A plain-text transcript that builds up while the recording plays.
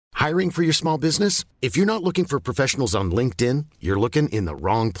Hiring for your small business? If you're not looking for professionals on LinkedIn, you're looking in the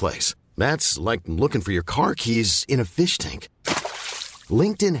wrong place. That's like looking for your car keys in a fish tank.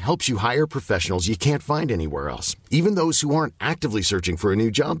 LinkedIn helps you hire professionals you can't find anywhere else, even those who aren't actively searching for a new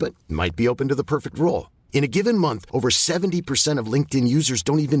job but might be open to the perfect role. In a given month, over 70% of LinkedIn users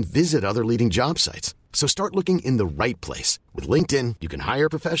don't even visit other leading job sites. So start looking in the right place. With LinkedIn, you can hire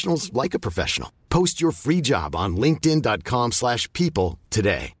professionals like a professional. Post your free job on linkedin.com/people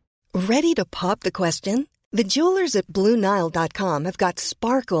today. Ready to pop the question? The jewelers at BlueNile.com have got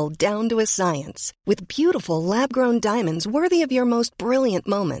sparkle down to a science with beautiful lab-grown diamonds worthy of your most brilliant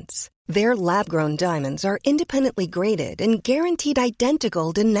moments. Their lab-grown diamonds are independently graded and guaranteed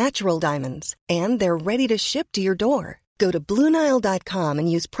identical to natural diamonds, and they're ready to ship to your door. Go to BlueNile.com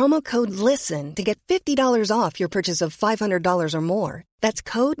and use promo code LISTEN to get $50 off your purchase of $500 or more.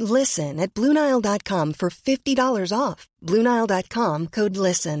 That's code LISTEN at BlueNile.com for $50 off. BlueNile.com, code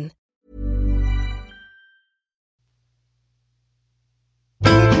LISTEN.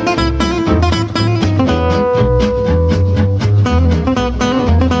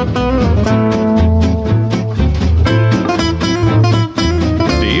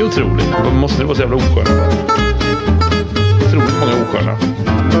 Det är otroligt. De måste vara så jävla osköna. Otroligt många osköna.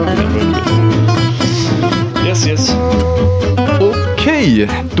 Yes. Okej,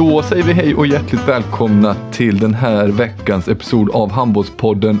 då säger vi hej och hjärtligt välkomna till den här veckans episod av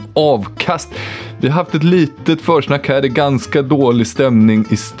Handbollspodden Avkast. Vi har haft ett litet försnack här, det är ganska dålig stämning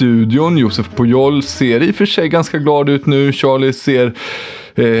i studion. Josef Pujol ser i och för sig ganska glad ut nu. Charlie ser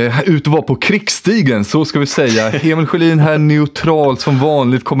ut att vara på krigsstigen, så ska vi säga. Emil Sjölin här neutral som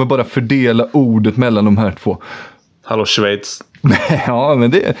vanligt, kommer bara fördela ordet mellan de här två. Hallå Schweiz. Ja,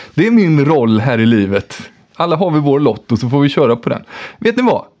 men det är min roll här i livet. Alla har vi vår lott och så får vi köra på den. Vet ni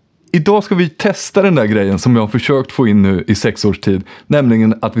vad? Idag ska vi testa den där grejen som jag har försökt få in nu i 6 års tid.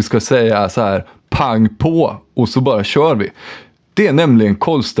 Nämligen att vi ska säga så här, pang på, och så bara kör vi. Det är nämligen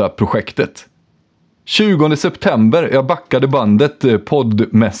Kolsta-projektet. 20 september, jag backade bandet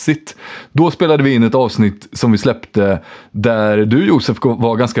poddmässigt. Då spelade vi in ett avsnitt som vi släppte där du, Josef,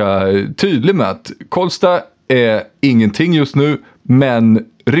 var ganska tydlig med att Kolsta är ingenting just nu, men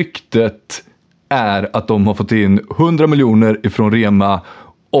ryktet är att de har fått in 100 miljoner ifrån Rema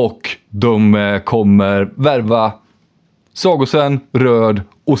och de kommer värva Sagosen, Röd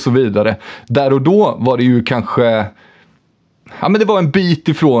och så vidare. Där och då var det ju kanske, ja, men det var en bit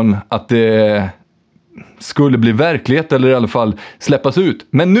ifrån att det skulle bli verklighet eller i alla fall släppas ut.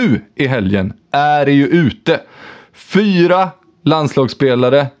 Men nu i helgen är det ju ute. 4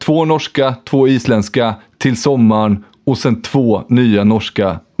 landslagsspelare, 2 norska, 2 isländska till sommaren och sen 2 nya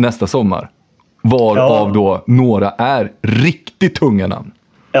norska nästa sommar. Varav då några är riktigt tunga namn.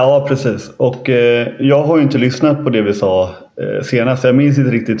 Ja, precis. Och jag har ju inte lyssnat på det vi sa senast. Jag minns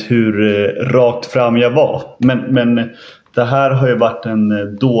inte riktigt hur rakt fram jag var. Men det här har ju varit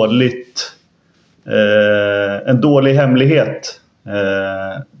en dålig hemlighet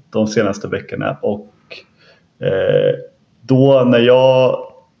de senaste veckorna. Och då när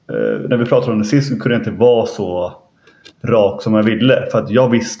vi pratade om det sist, så kunde jag inte vara så rak som jag ville. För att jag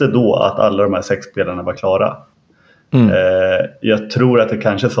visste då att alla de här 6 spelarna var klara. Jag tror att det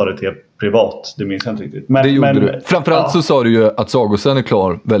kanske sa det till privat. Det minns jag inte riktigt. Det gjorde du. Framförallt så sa du ju att Sagosen är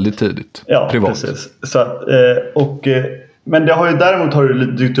klar väldigt tidigt. Ja, privat. Precis. Så att, men det har ju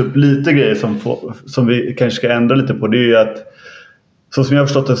däremot dykt upp lite grejer som vi kanske ska ändra lite på. Det är ju att, så som jag har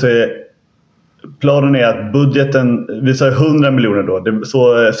förstått det, så är planen är att budgeten, vi sa 100 miljoner då,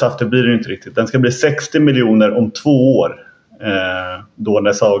 så saftigt blir det ju inte riktigt. Den ska bli 60 miljoner om 2 år. Då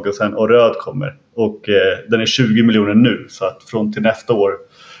när Sagosen och Röd kommer. Och den är 20 miljoner nu. Så att från till nästa år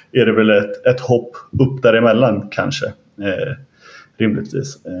är det väl ett hopp upp däremellan kanske.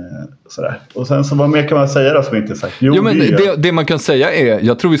 Rimligtvis. Sådär. Och sen så vad mer kan man säga då som inte sagt? Jo, men det man kan säga är,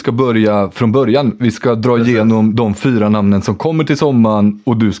 jag tror vi ska börja från början. Vi ska dra igenom de 4 namnen som kommer till sommaren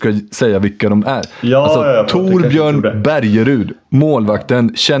och du ska säga vilka de är. Torbjörn Bergerud,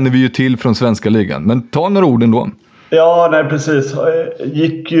 målvakten, känner vi ju till från svenska ligan. Men ta några ord ändå. Ja, nej precis.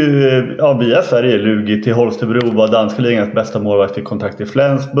 Gick ju via Sverige, Lugi till Holstebro, var danska ligans bästa målvakt, fick kontrakt i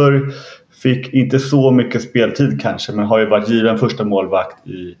Flensburg. Fick inte så mycket speltid kanske, men har ju varit given första målvakt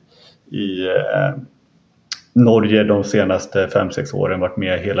i Norge de senaste 5-6 åren, varit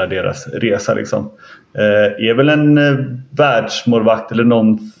med hela deras resa liksom. Är väl en världsmålvakt eller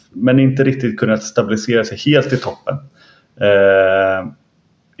någon, men inte riktigt kunnat stabilisera sig helt i toppen.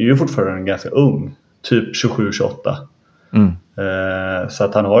 Är ju fortfarande ganska ung, typ 27-28. Så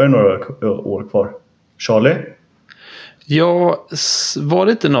att han har ju några år kvar. Charlie? Ja, var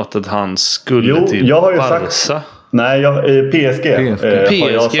det inte något att han skulle till jag har ju Barca? sagt, Nej, PSG.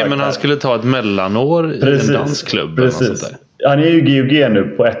 PSG, men han skulle ta ett mellanår i en dansk klubb. Precis. Han är ju GOG nu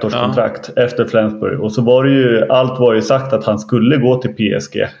på 1-årskontrakt efter Flensburg. Och så var det ju, allt var ju sagt att han skulle gå till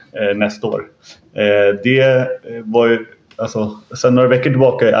PSG nästa år. Det var ju, alltså, sen några veckor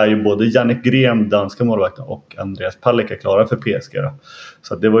tillbaka är ju både Jannik Grem, danska målvakten, och Andreas Palicka klara för PSG då.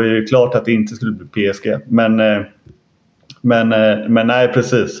 Så det var ju klart att det inte skulle bli PSG. Men nej,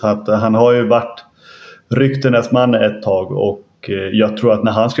 precis. Han har ju varit ryktenas man ett tag, och jag tror att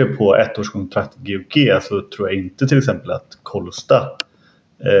när han skrev på 1-årskontrakt GOG så tror jag inte till exempel att Kolsta,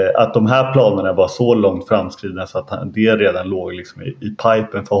 att de här planerna var så långt framskridna så att det redan låg liksom i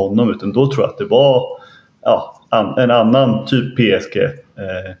pipen för honom, utan då tror jag att det var en annan typ PSG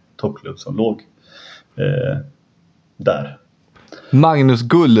toppklubb som låg där. Magnus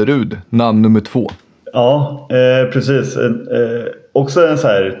Gullerud, namn nummer 2. Ja, precis. Också en så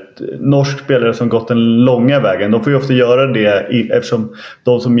här norsk spelare som gått den långa vägen. De får ju ofta göra det eftersom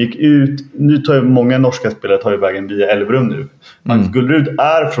de som gick ut... Nu tar ju många norska spelare tar ju vägen via Elverum nu. Magnus Gullerud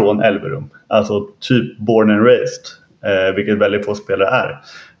är från Elverum. Alltså typ born and raised. Vilket väldigt få spelare är.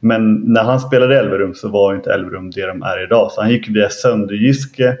 Men när han spelade i Elverum så var inte Elverum det de är idag. Så han gick via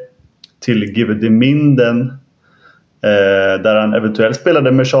Sønderjyske till Give de Minden. Där han eventuellt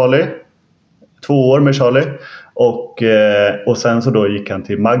spelade med Charlie. 2 år med Charlie. Och sen så då gick han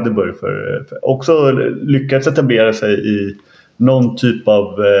till Magdeburg för också lyckats etablera sig i någon typ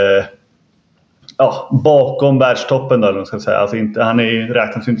av bakom världstoppen då, ska jag säga. Alltså inte, han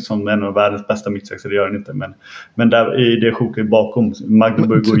räknas inte som en av världens bästa mittsexer, det gör han inte, men där i det sjoket bakom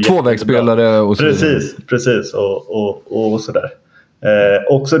Magdeburg går tvåvägsspelare och så vidare. Precis och sådär.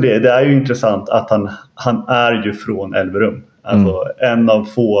 Också det är ju intressant att han är ju från Elverum. Alltså en av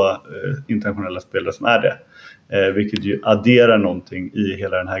få internationella spelare som är det. Vilket ju adderar någonting i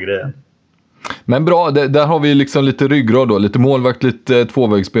hela den här grejen. Men bra, där har vi liksom lite ryggrad då. Lite målvakt, lite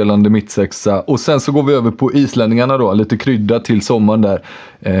tvåvägsspelande mittsexa. Och sen så går vi över på islänningarna då. Lite krydda till sommaren där.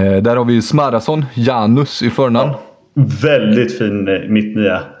 Där har vi ju Smarason, Janus i förnamn. Ja, väldigt fin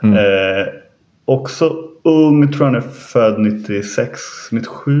mittnia. Också ung, tror jag är född 96,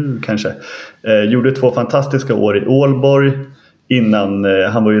 97 kanske. Gjorde 2 fantastiska år i Ålborg.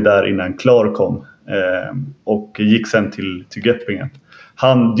 Han var ju där innan Klar kom. Och gick sen till Göppingen.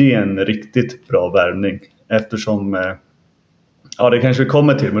 Det är en riktigt bra värvning. Eftersom det kanske vi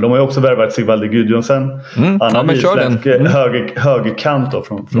kommer till, men de har ju också värvat Sigvaldi Gudjonsen. Annan isländsk högerkant då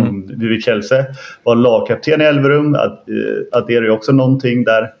från Vivi Kelse. Var lagkapten i Elverum. Adderade ju också någonting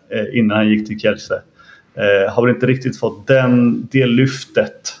där innan han gick till Kelse. Har väl inte riktigt fått det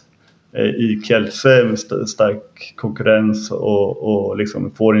lyftet i Kelse med stark konkurrens och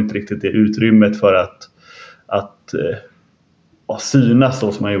liksom får inte riktigt det utrymmet för att synas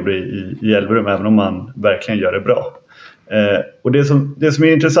så som man gjorde i Elverum, även om man verkligen gör det bra. Och det som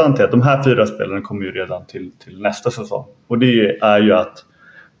är intressant är att de här 4 spelarna kommer ju redan till nästa säsong. Och det är ju att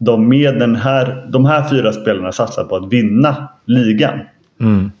de med de här 4 spelarna satsar på att vinna ligan.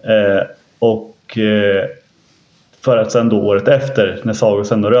 För att sen då året efter, när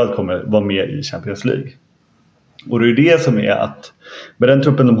Sagosen och Röd kommer vara med i Champions League. Och det är det som är att med den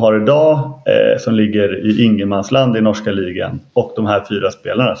truppen de har idag, som ligger i ingenmansland i norska ligan, och de här 4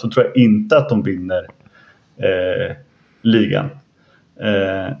 spelarna, så tror jag inte att de vinner ligan.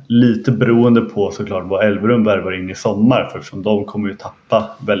 Lite beroende på såklart vad Elverum värvar in i sommar, för som de kommer ju tappa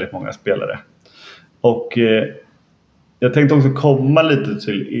väldigt många spelare. Och jag tänkte också komma lite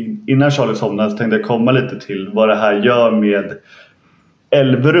till, innan Charlie somnade, så tänkte jag komma lite till vad det här gör med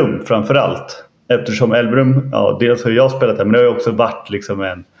Elverum framförallt. Eftersom Elverum, dels har jag spelat här, men det har ju också varit liksom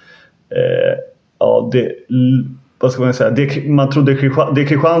en, vad ska man säga, man trodde det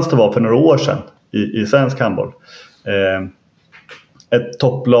Kristianstad var för några år sedan i svensk handboll. Ett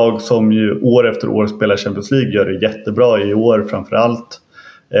topplag som ju år efter år spelar Champions League, gör det jättebra i år framförallt.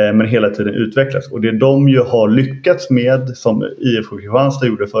 Men hela tiden utvecklas. Och det de ju har lyckats med, som IFK Kristianstad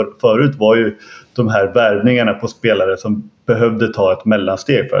gjorde förut, var ju de här värvningarna på spelare som behövde ta ett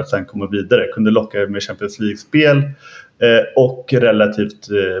mellansteg för att sen komma vidare. Kunde locka med Champions League-spel och relativt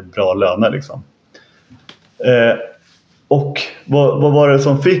bra löner liksom. Och vad var det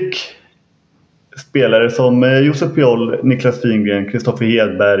som fick spelare som Josef Pjoll, Niklas Fingren, Kristoffer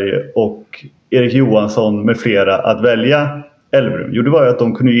Hedberg och Erik Johansson med flera att välja Elverum? Jo, det var ju att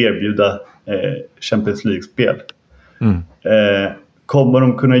de kunde erbjuda Champions League-spel. Kommer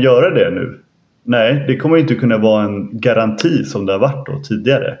de kunna göra det nu? Nej, det kommer inte kunna vara en garanti som det har varit då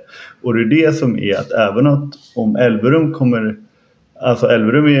tidigare. Och det är det som är att även om Elverum kommer... Alltså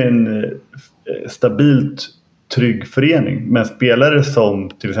Elverum är en stabilt trygg förening. Men spelare som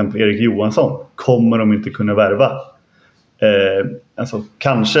till exempel Erik Johansson kommer de inte kunna värva. Alltså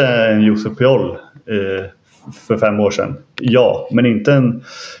kanske en Josep Pujol för 5 år sedan. Ja, men inte en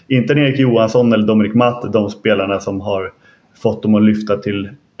Erik Johansson eller Dominic Matt, de spelarna som har fått dem att lyfta till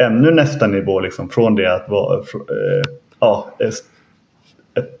ännu nästa nivå liksom, från det att vara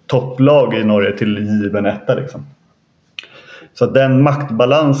ett topplag i Norge till given etta liksom. Så den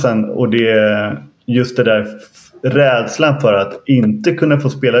maktbalansen och just det där rädslan för att inte kunna få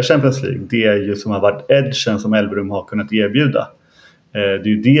spela Champions League, det är ju som har varit edgen som Elverum har kunnat erbjuda. Det är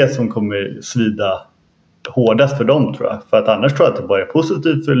ju det som kommer svida hårdast för dem, tror jag. För att annars tror jag att det bara är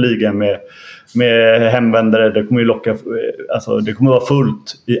positivt för ligan med hemvändare. Det kommer ju locka, alltså det kommer vara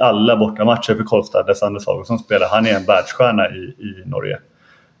fullt i alla borta matcher för Kolstad, dess Anders Hagen som spelar. Han är en världsstjärna i Norge.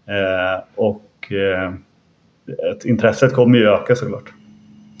 Intresset kommer ju öka såklart.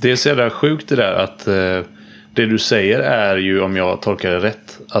 Det är så jävla sjukt det där att det du säger är ju, om jag tolkar det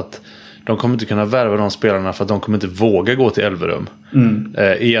rätt, att de kommer inte kunna värva de spelarna för att de kommer inte våga gå till Elverum.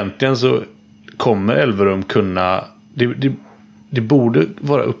 Egentligen så kommer Elverum kunna, det borde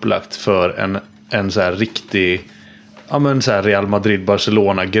vara upplagt för en så här riktig, ja men så här Real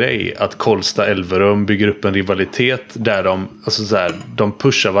Madrid-Barcelona-grej, att Kolstad Elverum bygger upp en rivalitet där de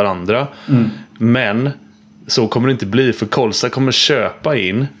pushar varandra. Men så kommer det inte bli, för Kolstad kommer köpa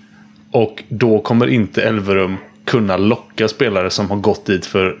in och då kommer inte Elverum kunna locka spelare som har gått dit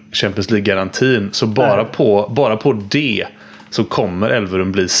för Champions League-garantin. Så bara på det så kommer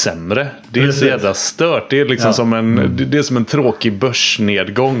Elverum bli sämre. Det är så jävla stört. Det är liksom det är som en tråkig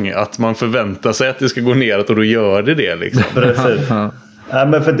börsnedgång, att man förväntar sig att det ska gå neråt och då gör det liksom. Precis. Ja,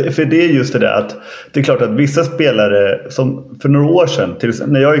 men för det är just det där att det är klart att vissa spelare som för några år sedan,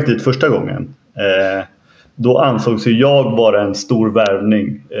 när jag gick dit första gången, då ansågs ju jag vara en stor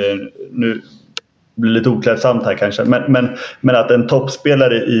värvning. Nu blir det lite oklädsamt här kanske, men att en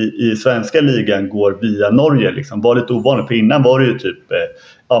toppspelare i svenska ligan går via Norge liksom, var lite ovanligt. För innan var det ju typ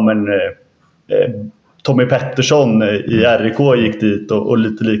Tommy Pettersson i RIK gick dit och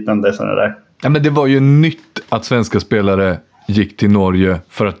lite liknande sådana där. Ja, men det var ju nytt att svenska spelare gick till Norge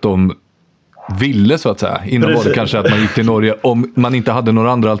för att de ville, så att säga. Innan var det kanske att man gick till Norge om man inte hade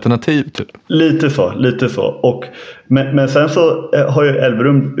några andra alternativ typ. Lite så. Men sen så har ju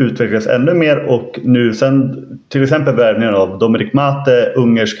Elverum utvecklats ännu mer, och nu sen till exempel värvningen av Dominic Mate,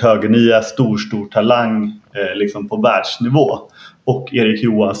 ungersk högernia, stor talang liksom på världsnivå, och Erik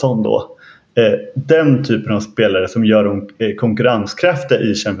Johansson då. Den typen av spelare som gör dem konkurrenskraftiga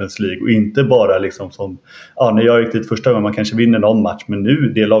i Champions League, och inte bara liksom som när jag gick dit första gången man kanske vinner någon match, men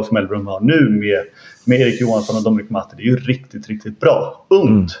nu det lag som Elverum har nu med Erik Johansson och Dominic Mate, det är ju riktigt bra.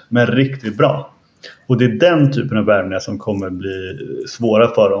 Men riktigt bra. Och det är den typen av värvningar som kommer bli svåra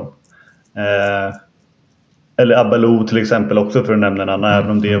för dem. Eller Abelou till exempel också, för att nämna en annan,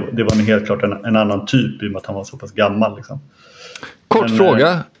 även om det var helt klart en annan typ i och med att han var så pass gammal liksom. Kort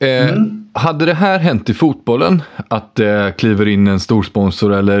fråga. Hade det här hänt i fotbollen, att det kliver in en stor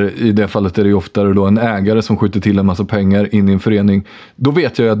sponsor, eller i det fallet är det ju oftare då en ägare som skjuter till en massa pengar in i en förening, då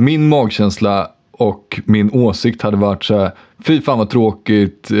vet jag ju att min magkänsla och min åsikt hade varit så här: fy fan vad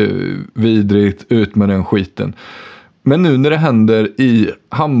tråkigt, vidrigt, ut med den skiten. Men nu när det händer i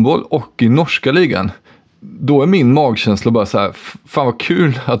handboll och i norska ligan, då är min magkänsla bara så här: fan vad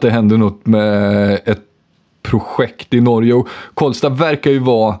kul att det händer något med ett projekt i Norge. Och Kolstad verkar ju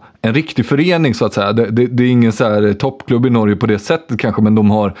vara en riktig förening, så att säga. Det är ingen så här toppklubb i Norge på det sättet kanske, men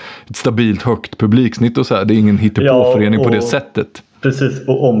de har ett stabilt högt publiksnitt och så här. Det är ingen hittepåförening på det sättet. Precis,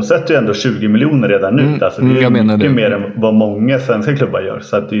 och omsätter ju ändå 20 miljoner redan nu. Alltså det är mycket mer än vad många svenska klubbar gör.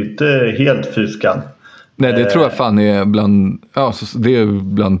 Så att det är inte helt fyskan. Nej, det tror jag fan är det är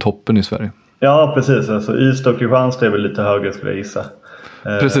bland toppen i Sverige. Ja, precis. Alltså Ystad och Kristianstad är väl lite högre, skulle jag gissa.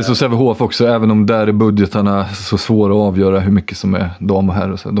 Precis, och Sävehof också, även om där är budgetarna så svåra att avgöra hur mycket som är dam och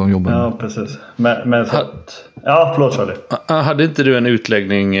herr och så, de jobbar. Ja, precis. Men så förlåt Charlie. Hade inte du en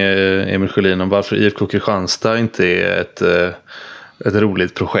utläggning, Emil Sjölin, om varför IFK Kristianstad inte är ett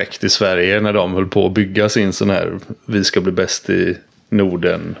roligt projekt i Sverige, när de höll på att bygga sin sån här vi ska bli bäst i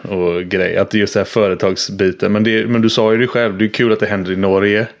Norden och grej, att det är just det här företagsbiten, men du sa ju det själv, det är kul att det händer i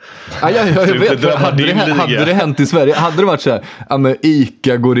Norge. Jag vet, hade det hänt i Sverige, hade det varit så här, men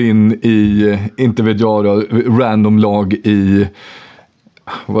ICA går in i, inte vet jag då, random lag i,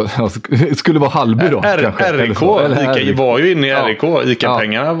 skulle vara Hallby då kanske, RIK, ICA var ju inne i RIK,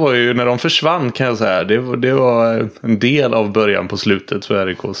 ICA-pengarna var ju, när de försvann kan jag säga, det var en del av början på slutet för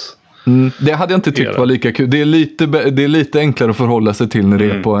RIKs. Det hade jag inte tyckt var lika kul. Det är lite enklare att förhålla sig till när det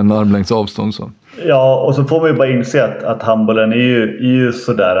är på en armlängds avstånd så. Ja, och så får man ju bara inse att handbollen är ju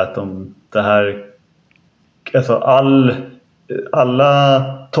sådär att det här alltså alla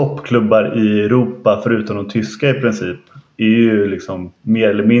toppklubbar i Europa förutom de tyska i princip är ju liksom mer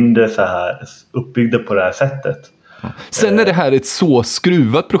eller mindre så här uppbyggda på det här sättet. Sen är det här ett så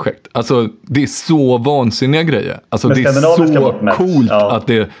skruvat projekt. Alltså det är så vansinniga grejer. Alltså men det är så coolt att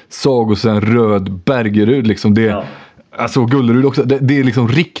det är Sagosen, Röd, Bergerud liksom det. Ja. Alltså Gullerud också. Det är liksom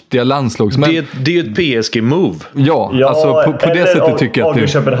riktiga landslagsmän. Det är ju ett PSG-move. Ja, alltså på det sättet tycker jag att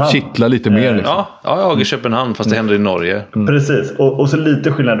det kittlar lite mer. Liksom. Ja, AG Köpenhamn fast det händer i Norge. Precis, och så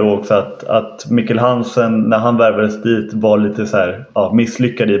lite skillnad då också att Mikkel Hansen när han värvades dit var lite så här,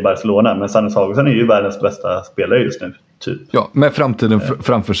 misslyckad i Barcelona. Men Sanne Sagosen är ju världens bästa spelare just nu. Typ. Ja, med framtiden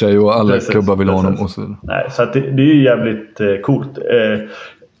framför sig och alla klubbar vill ha honom. Och så. Nej, så att det är ju jävligt coolt.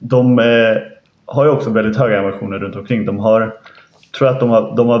 De har ju också väldigt höga ambitioner runt omkring. Tror att de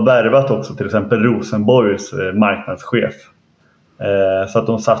har värvat också till exempel Rosenborgs marknadschef. Så att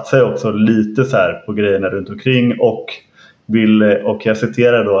de satsar också lite så här på grejerna runt omkring och vill, och jag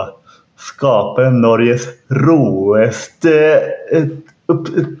citerar då, skapa Norges roaste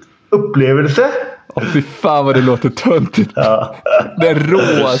upplevelse. Fy fan vad det låter töntigt. Ja. Den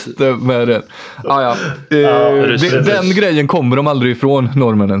råaste med den. Den grejen kommer de aldrig ifrån,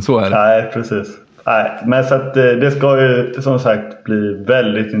 norrmännen, så är det. Nej, precis. Nej, men så att det ska ju som sagt bli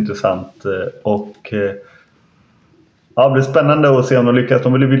väldigt intressant och det blir spännande att se om de lyckas.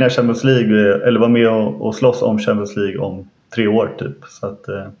 De vill ju vinna Champions League eller vara med och slåss om Champions League om 3 år typ. Så att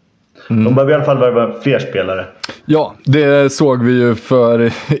de behöver i alla fall värva fler spelare. Ja, det såg vi ju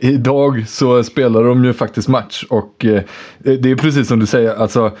för idag så spelar de ju faktiskt match och det är precis som du säger,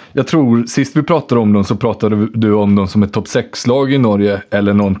 alltså jag tror sist vi pratade om dem så pratade du om dem som ett topp 6-lag i Norge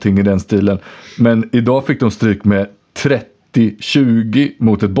eller någonting i den stilen. Men idag fick de stryk med 30-20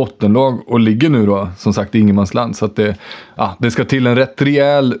 mot ett bottenlag och ligger nu då som sagt i ingenmansland, så att det ska till en rätt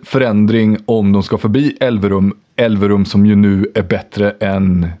rejäl förändring om de ska förbi Elverum som ju nu är bättre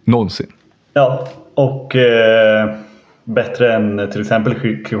än någonsin. Ja, och bättre än till exempel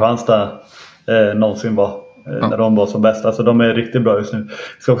Kristianstad någonsin var när de var som bäst. Alltså de är riktigt bra just nu.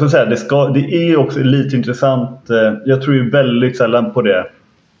 Jag ska också säga, det är ju också lite intressant. Jag tror ju väldigt sällan på det.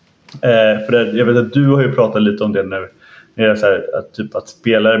 För jag vet att du har ju pratat lite om det när det är så här, att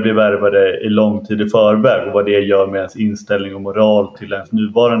spelare blir värvade i lång tid i förväg och vad det gör med ens inställning och moral till ens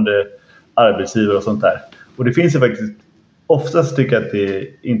nuvarande arbetsgivare och sånt där. Och det finns ju faktiskt, oftast tycker jag att det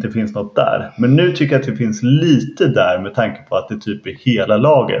inte finns något där. Men nu tycker jag att det finns lite där med tanke på att det typ är hela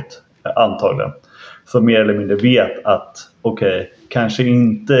laget antagligen. Som mer eller mindre vet att kanske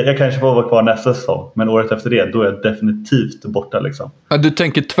inte, jag kanske får vara kvar nästa säsong. Men året efter det, då är jag definitivt borta liksom. Ja, du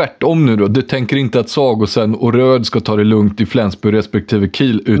tänker tvärtom nu då? Du tänker inte att Sagosen och Röd ska ta det lugnt i Flensburg respektive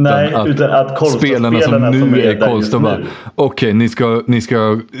Kiel utan att spelarna som nu är Karlstad okej, ni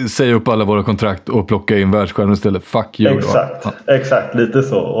ska säga upp alla våra kontrakt och plocka in världsstjärnor istället. Fuck you. Exakt, lite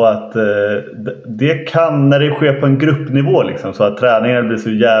så. Och att det kan, när det sker på en gruppnivå liksom, så att träningarna blir så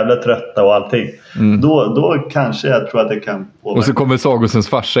jävla trötta och allting. Då kanske jag tror att det kan påverka. Och så kommer Sagosens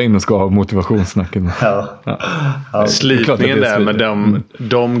farsa in och ska ha motivationssnacken. Slipningen där med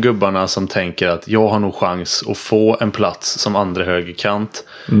de gubbarna som tänker att jag har nog chans att få en plats som andra högerkant.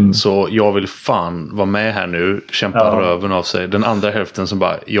 Så jag vill fan vara med här nu, kämpa röven av sig. Den andra hälften som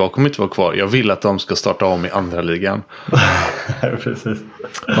bara, jag kommer inte vara kvar. Jag vill att de ska starta om i andra ligan. Precis.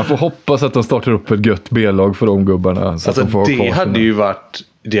 Man får hoppas att de startar upp ett gött B-lag för de gubbarna. Så alltså, att de får det hade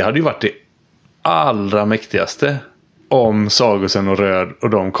ju varit det allra mäktigaste om Sagosen och Röd och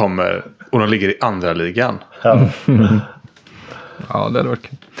de kommer och de ligger i andra ligan. Ja, det hade varit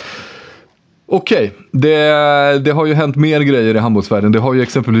kul. Okej, det har ju hänt mer grejer i handbollsvärlden. Det har ju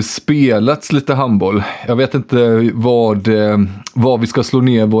exempelvis spelats lite handboll. Jag vet inte vad vi ska slå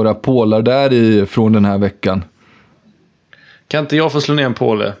ner våra pålar där från den här veckan. Kan inte jag få slå ner en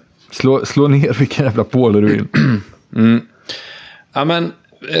påle? Slå ner vilka jävla pålar du vill. Ja, men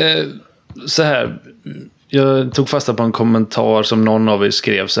så här. Jag tog fasta på en kommentar som någon av er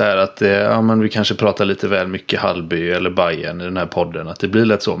skrev så här att men vi kanske pratar lite väl mycket Hallby eller Bayern i den här podden, att det blir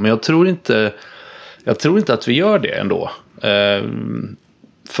lätt så. Men jag tror inte att vi gör det ändå.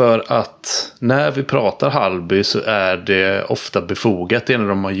 För att när vi pratar Hallby så är det ofta befogat. Det är när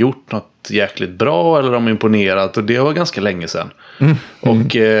de har gjort något jäkligt bra eller de har imponerat, och det var ganska länge sedan.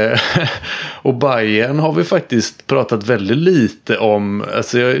 Och Bayern har vi faktiskt pratat väldigt lite om.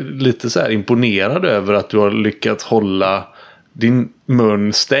 Alltså jag är lite så här imponerad över att du har lyckats hålla din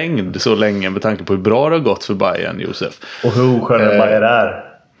mun stängd så länge med tanke på hur bra det har gått för Bayern, Josef. Och hur oskön Bayern är.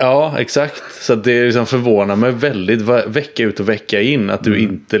 Ja, exakt. Så det liksom förvånar mig väldigt vecka ut och vecka in att du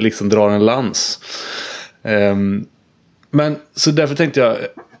inte liksom drar en lans. Men så därför tänkte jag,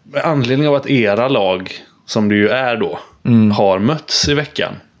 med anledning av att era lag som det ju är då, har mötts i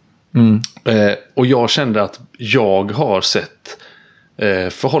veckan. Och jag kände att jag har sett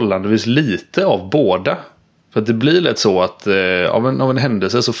förhållandevis lite av båda. För att det blir lätt så att av en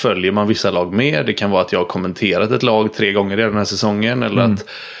händelse så följer man vissa lag mer. Det kan vara att jag har kommenterat ett lag 3 gånger i den här säsongen. Eller att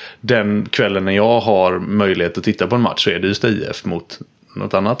den kvällen när jag har möjlighet att titta på en match så är det just IF mot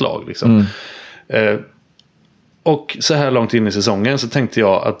något annat lag. Liksom. Och så här långt in i säsongen så tänkte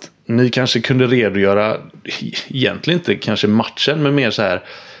jag att ni kanske kunde redogöra, egentligen inte kanske matchen, men mer så här,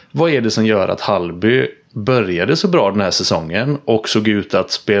 vad är det som gör att Hallby började så bra den här säsongen och såg ut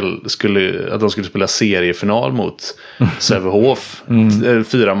att de skulle spela seriefinal mot Sävehof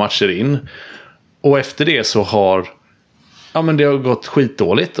 4 matcher in. Och efter det så har det har gått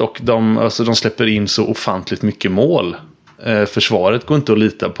skitdåligt och de släpper in så ofantligt mycket mål. Försvaret går inte att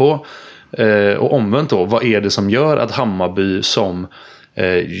lita på. Och omvänt då, vad är det som gör att Hammarby som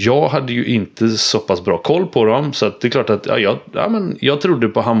jag hade ju inte så pass bra koll på dem, så att det är klart att jag trodde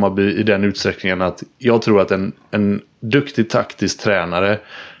på Hammarby i den utsträckningen att jag tror att en duktig taktisk tränare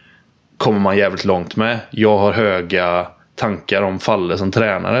kommer man jävligt långt med. Jag har höga tankar om Falle som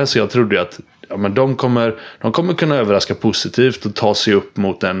tränare, så jag trodde att de kommer kunna överraska positivt och ta sig upp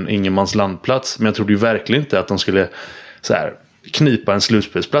mot en ingenmanslandplats, men jag trodde ju verkligen inte att de skulle så här knipa en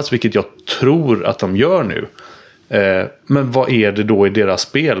slutspelsplats, vilket jag tror att de gör nu. Men vad är det då i deras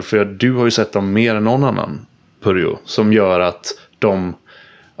spel? För du har ju sett dem mer än någon annan, Purjo, som gör att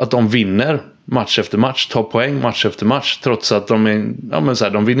de vinner match efter match, tar poäng match efter match, trots att de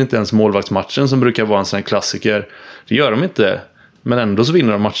vinner inte ens målvaktsmatchen som brukar vara en sån här klassiker. Det gör de inte, men ändå så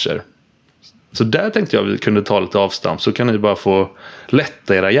vinner de matcher. Så där tänkte jag vi kunde ta lite avstamp, så kan ni bara få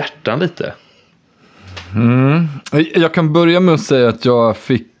lätta era hjärtan lite. Jag kan börja med att säga att jag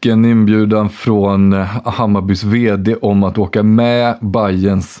fick en inbjudan från Hammarbys vd om att åka med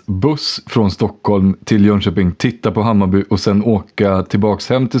Bayerns buss från Stockholm till Jönköping, titta på Hammarby och sen åka tillbaks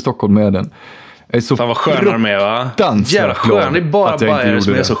hem till Stockholm med den. Fan vad sköna de är, va? Jävla skön. Det är bara Bayern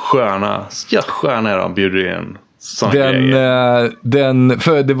som är så sköna. Ja, sköna är de, bjuder in.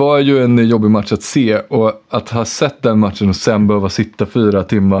 För det var ju en jobbig match att se, och att ha sett den matchen och sen behöva sitta 4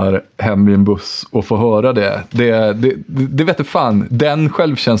 timmar hem i en buss och få höra det vet jag fan, den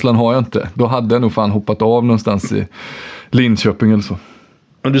självkänslan har jag inte. Då hade jag nog fan hoppat av någonstans i Linköping eller så.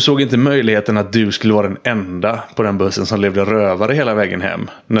 Och du såg inte möjligheten att du skulle vara den enda på den bussen som levde rövare hela vägen hem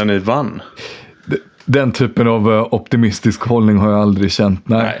när ni vann? Den typen av optimistisk hållning har jag aldrig känt.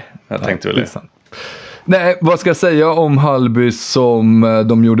 Nej, jag tänkte väl det. Nej, vad ska jag säga om Hallby som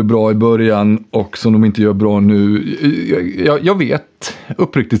de gjorde bra i början och som de inte gör bra nu? Jag vet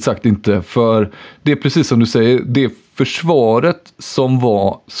uppriktigt sagt inte, för det är precis som du säger, det försvaret som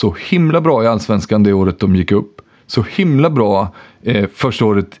var så himla bra i Allsvenskan det året de gick upp, så himla bra första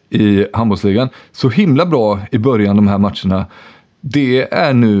året i handbollsligan, så himla bra i början de här matcherna, det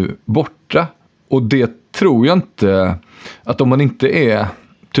är nu borta. Och det tror jag inte, att om man inte är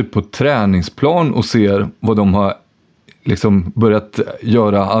typ på träningsplan och ser vad de har liksom börjat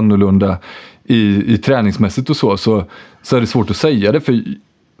göra annorlunda i träningsmässigt och så är det svårt att säga det, för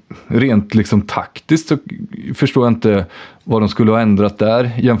rent liksom taktiskt så förstår jag inte vad de skulle ha ändrat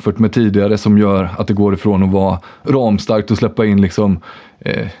där jämfört med tidigare, som gör att det går ifrån att vara ramstarkt och släppa in liksom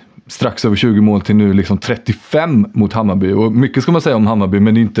strax över 20 mål till nu liksom 35 mot Hammarby. Och mycket ska man säga om Hammarby,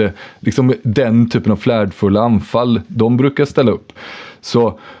 men det är inte liksom den typen av flärdfulla anfall de brukar ställa upp.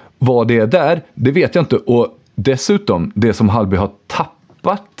 Så vad det är där, det vet jag inte. Och dessutom, det som Hallby har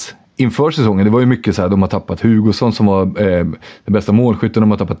tappat inför säsongen, det var ju mycket så här, de har tappat Hugosson som var den bästa målskytten,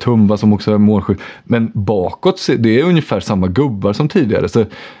 de har tappat Tumba som också är målskytt. Men bakåt, det är ungefär samma gubbar som tidigare. Så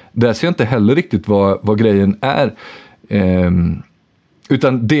där ser jag inte heller riktigt vad grejen är.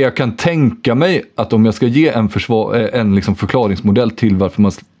 Utan det jag kan tänka mig, att om jag ska ge en liksom förklaringsmodell till varför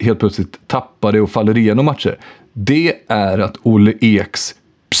man helt plötsligt tappar det och faller igenom matcher, det är att Olle Eks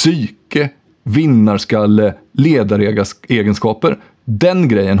psyke, vinnarskalle, ledaregenskaper, den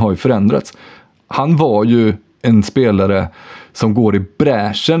grejen har ju förändrats. Han var ju en spelare som går i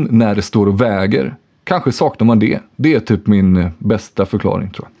bräschen när det står och väger. Kanske saknar man det. Det är typ min bästa förklaring,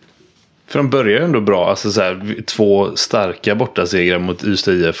 tror jag. För de börjar ändå bra. Alltså så här, 2 starka bortasegrar mot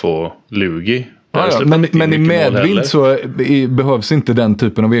Ystad IF och Lugi. Ja, men i medvind så behövs inte den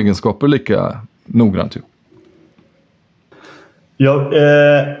typen av egenskaper lika noggrant. Jag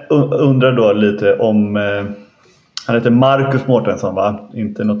undrar då lite om... han heter Marcus Mårtensson, va?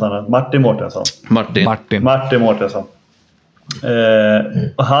 Inte något annat. Martin Mårtensson. Martin Mårtensson.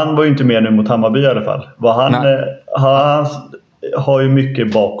 Han var ju inte med nu mot Hammarby i alla fall. Han har ju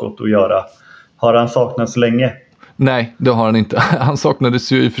mycket bakåt att göra. Har han saknats länge? Nej, det har han inte. Han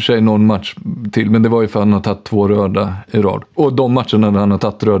saknades ju i och för sig någon match till, men det var ju för att han har tagit 2 röda i rad. Och de matcherna när han har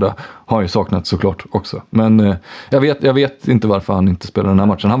tagit röda har han ju saknat såklart också. Men jag vet inte varför han inte spelar den här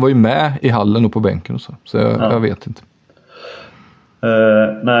matchen. Han var ju med i hallen och på bänken och så jag vet inte.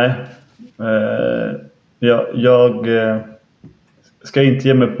 Nej. Jag ska inte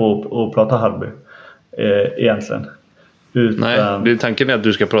ge mig på att prata Hammarby egentligen. Nej, det är tanken är att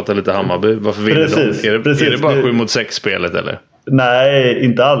du ska prata lite Hammarby. Varför vill precis, de? Är det bara 7-6-spelet eller? Nej,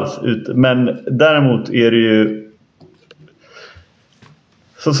 inte alls. Men däremot är det ju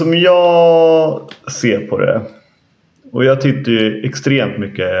så som jag ser på det. Och jag tittar ju extremt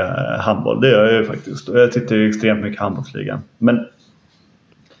mycket handboll. Det gör jag ju faktiskt. Och jag tittar ju extremt mycket handbollsligan. Men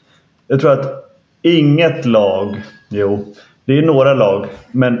jag tror att inget lag, det är några lag,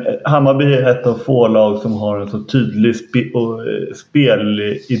 men Hammarby är ett av få lag som har en så tydlig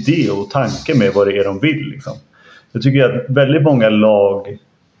spelidé och tanke med vad det är de vill. Liksom. Jag tycker att väldigt många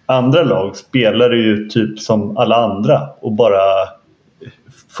andra lag spelar ju typ som alla andra och bara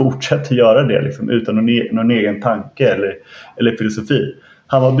fortsätter göra det liksom, utan någon egen tanke eller filosofi.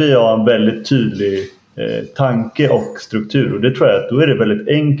 Hammarby har en väldigt tydlig tanke och struktur, och det tror jag att då är det väldigt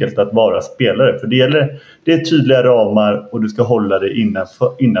enkelt att vara spelare, för det är tydliga ramar och du ska hålla dig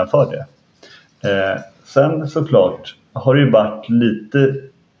innanför det. Sen såklart har det ju varit lite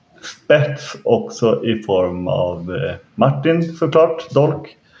spets också i form av Martin såklart,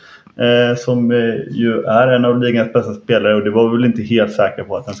 Dolk, som ju är en av ligans bästa spelare, och det var väl inte helt säker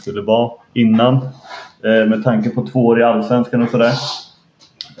på att han skulle vara innan, med tanke på 2 år i Allsvenskan och sådär.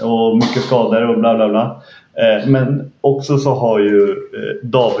 Och mycket skador och bla bla bla. Men också så har ju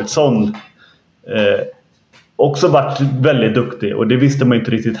Davidsson också varit väldigt duktig. Och det visste man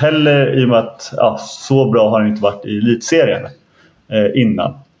inte riktigt heller, i och med att så bra har han inte varit i elitserien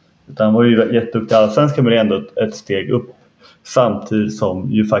innan. Utan han var ju jätteduktig i Allsvenskan, men det är ändå ett steg upp. Samtidigt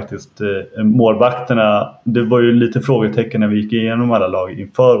som ju faktiskt målvakterna, det var ju lite frågetecken när vi gick igenom alla lag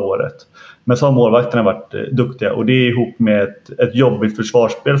inför året. Men så har målvakterna varit duktiga, och det är ihop med ett jobbigt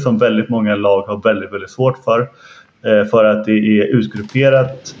försvarsspel som väldigt många lag har väldigt, väldigt svårt för att det är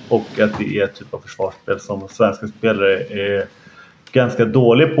utgrupperat och att det är ett typ av försvarsspel som svenska spelare är ganska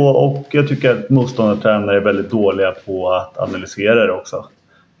dåliga på, och jag tycker att motståndartränare är väldigt dåliga på att analysera det också.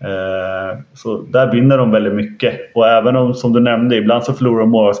 Så där vinner de väldigt mycket, och även om, som du nämnde, ibland så förlorar de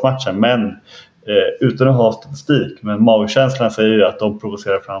målvaktsmatchen, men utan att ha statistik, men magkänslan säger ju att de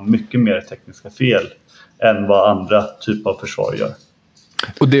provocerar fram mycket mer tekniska fel än vad andra typer av försvar gör.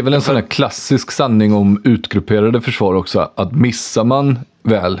 Och det är väl en sån här klassisk sanning om utgrupperade försvar också, att missar man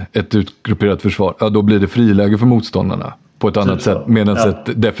väl ett utgrupperat försvar, då blir det friläge för motståndarna på ett annat sätt, medan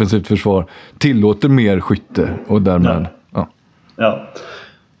ett defensivt försvar tillåter mer skytte och därmed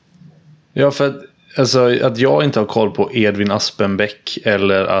Ja, för att jag inte har koll på Edvin Aspenbäck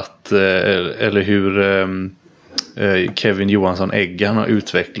eller hur Kevin Johansson Eggan har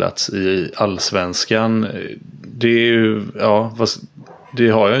utvecklats i Allsvenskan. Det är ju, det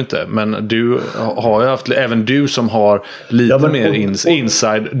har jag inte. Men du har ju haft, även du som har lite mer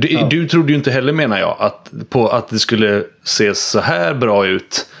inside. Du trodde ju inte heller, menar jag, att det skulle se så här bra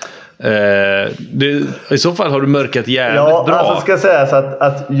ut. I så fall har du mörkat jävligt bra. Alltså ska säga så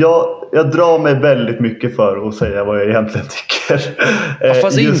att jag drar mig väldigt mycket för att säga vad jag egentligen tycker.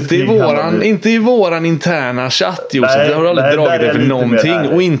 Fast inte i våran interna chatt, Josef. Det har du aldrig dragit dig för någonting.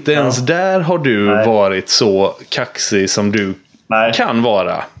 Och inte ens där har du varit så kaxig som du kan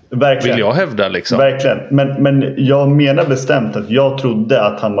vara. Verkligen. Vill jag hävda liksom. Verkligen. Men jag menar bestämt att jag trodde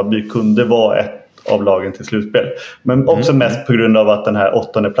att Hammarby kunde vara ett av lagen till slutspel. Men också mest på grund av att den här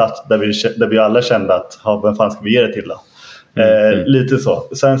 8:e plats där vi alla kände att vem fan ska vi ge det till då? Lite så.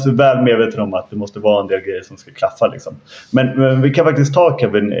 Sen så väl medveten om att det måste vara en del grejer som ska klaffa liksom. Men vi kan faktiskt ta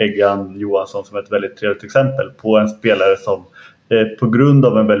Kevin Eggan Johansson som ett väldigt trevligt exempel på en spelare som på grund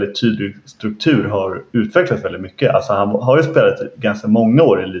av en väldigt tydlig struktur har utvecklats väldigt mycket. Alltså han har ju spelat ganska många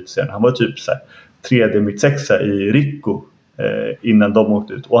år i elitserien. Han var typ så här 3D mittsexa i Rico innan de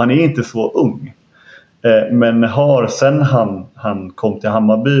åkte ut. Och han är inte så ung. Men har sen han kom till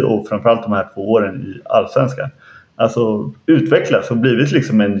Hammarby och framförallt de här 2 åren i Allsvenskan, alltså utvecklats och blivit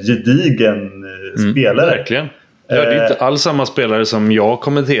liksom en gedigen spelare. Verkligen. Ja, det är inte alls samma spelare som jag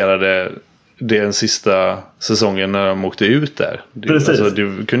kommenterade den sista säsongen när de åkte ut där. Precis. Alltså,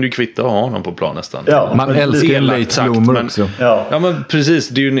 du kunde ju kvitta ha honom på plan nästan. Ja, man älskar en late bloomer också. Ja, men precis.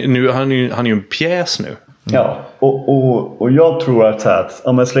 Det är ju, han är ju en pjäs nu. Ja, och jag tror att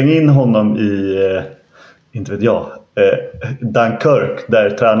om man slänger in honom i inte vet jag, Dunkirk där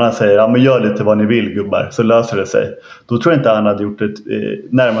tränaren säger ja men gör lite vad ni vill gubbar så löser det sig. Då tror jag inte han hade gjort ett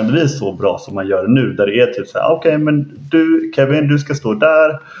närmandevis så bra som man gör nu där det är typ så här okej, men du Kevin, du ska stå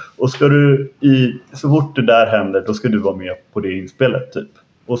där och ska du så fort det där händer då ska du vara med på det inspelet typ.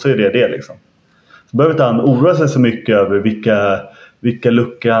 Och så är det liksom. Så behöver inte han oroa sig så mycket över vilka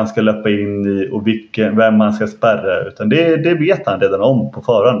luckor han ska löpa in i och vem han ska spärra, utan det vet han redan om på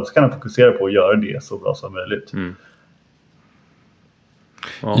förhand och så kan han fokusera på att göra det så bra som möjligt.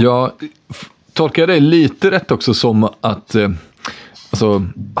 Ja. Jag tolkar det lite rätt också som att alltså,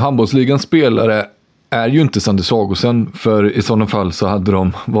 handbollsligans spelare är ju inte Sander Sagosen, för i sådana fall så hade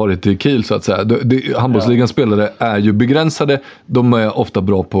de varit i Kiel så att säga. Handbollsligans spelare är ju begränsade, de är ofta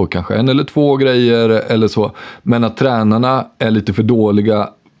bra på kanske en eller två grejer eller så, men att tränarna är lite för dåliga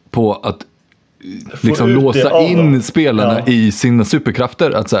på att liksom låsa in spelarna i sina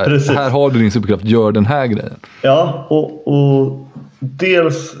superkrafter, att så här har du din superkraft, gör den här grejen. Ja, och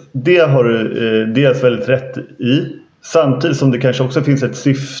dels det har du dels väldigt rätt i, samtidigt som det kanske också finns ett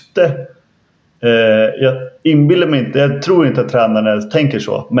syfte. Jag inbillar mig inte, jag tror inte att tränarna tänker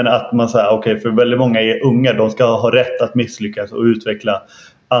så, men att man säger okej, för väldigt många är unga, de ska ha rätt att misslyckas och utveckla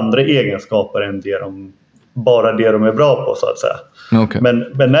andra egenskaper än bara det de är bra på så att säga. Okay.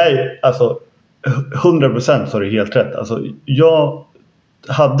 Men nej, alltså 100% så är det helt rätt. Alltså, jag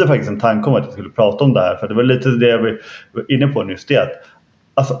hade faktiskt en tanke om att jag skulle prata om det här, för det var lite det jag var inne på nyss, det att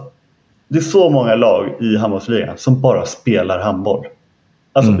alltså, det är så många lag i handbollsligan som bara spelar handboll.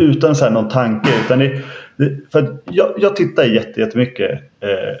 Alltså utan så här någon tanke, utan för jag tittar jättemycket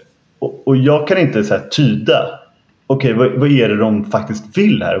och jag kan inte så här tyda okej, vad är det de faktiskt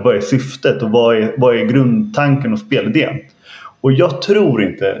vill här, vad är syftet och vad är grundtanken och spelidén. Och jag tror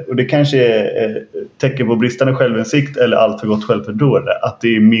inte, och det kanske är tecken på bristande självinsikt eller allt för gott självförtroende, att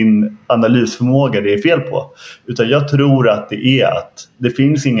det är min analysförmåga det är fel på, utan jag tror att det är att det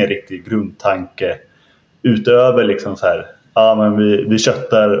finns ingen riktig grundtanke utöver liksom så här. Ja, men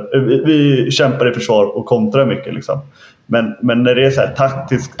vi kämpar i försvar och kontrar mycket liksom. Men när det är så här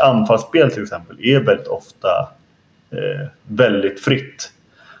taktiskt anfallsspel till exempel är väldigt ofta väldigt fritt.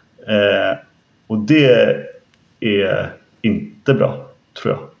 Och det är inte bra,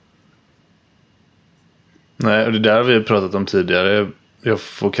 tror jag. Nej, och det där vi har pratat om tidigare. Jag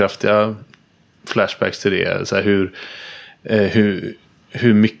får kraftiga flashbacks till det. Så här,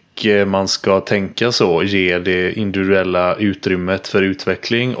 hur mycket man ska tänka så, ge det individuella utrymmet för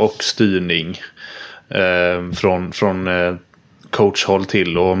utveckling och styrning från coachhåll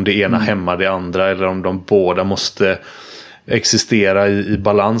till, och om det ena hämmar det andra eller om de båda måste existera i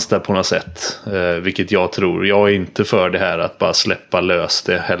balans där på något sätt, vilket jag tror. Jag är inte för det här att bara släppa lös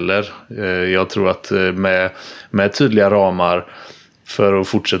det heller. Jag tror att med tydliga ramar, för att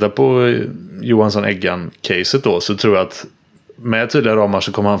fortsätta på Johansson-Eggan-caset då, så tror jag att med tydliga ramar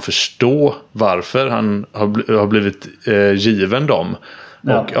så kommer han förstå varför han har blivit given dem.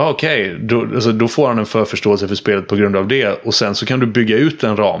 Ja. Och okej, då får han en förförståelse för spelet på grund av det. Och sen så kan du bygga ut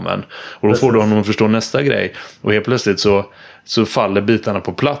den ramen. Och då får du honom att förstå nästa grej. Och helt plötsligt så faller bitarna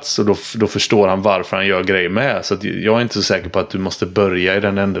på plats. Och då förstår han varför han gör grejer med. Så att jag är inte så säker på att du måste börja i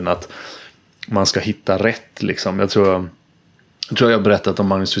den änden att man ska hitta rätt liksom. Jag tror jag berättat om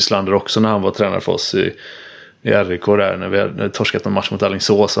Magnus Wislander också när han var tränare för oss i RIK där, när vi hade torskat en match mot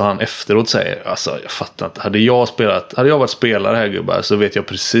Alingsås, och han efteråt säger, alltså jag fattar inte, hade jag varit spelare här gubbar, så vet jag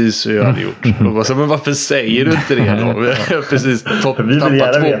precis hur jag hade gjort. Och bara så, men varför säger du inte det då? Vi har precis tappat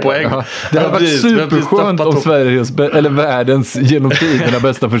 2 poäng. Ja, det har varit superskönt om Sveriges eller världens genom tiderna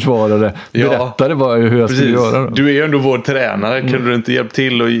bästa försvarare berättade hur jag skulle göra. Du är ju ändå vår tränare, kunde du inte hjälpa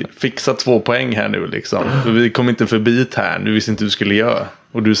till och fixa 2 poäng här nu liksom? För vi kom inte förbi här, du visste inte hur du skulle göra.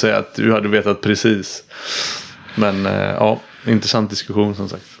 Och du säger att du hade vetat precis. Men intressant diskussion som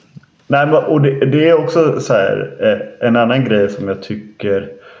sagt. Nej, och det är också så här, en annan grej som jag tycker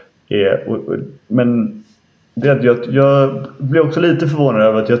är, men det är att jag blir också lite förvånad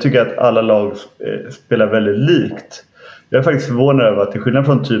över att jag tycker att alla lag spelar väldigt likt. Jag är faktiskt förvånad över att till skillnad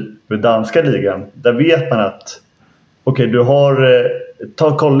från typ danska ligan, där vet man att okej, du har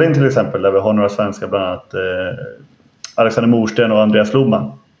ta Kollin till exempel, där vi har några svenskar, bland annat Alexander Morsten och Andreas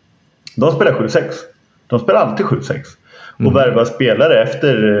Lohman. De spelar 7-6. De spelar alltid 7-6. Och värvar spelare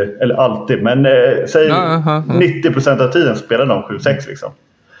efter, eller alltid, men säg 90% av tiden spelar de 7-6 liksom.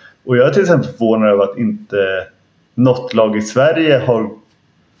 Och jag är till exempel förvånad över att inte något lag i Sverige har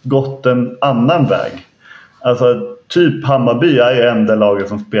gått en annan väg. Alltså typ Hammarby är ju enda laget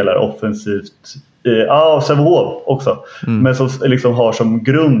som spelar offensivt. Och Sävehof också. Men som liksom har som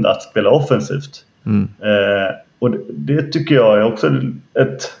grund att spela offensivt. Och det tycker jag är också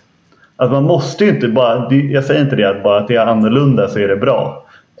Att man måste ju inte bara, jag säger inte det att bara att det är annorlunda så är det bra.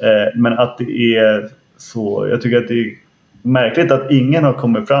 Men att det är så, jag tycker att det är märkligt att ingen har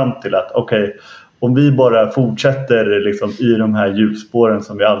kommit fram till att okej, om vi bara fortsätter liksom i de här hjulspåren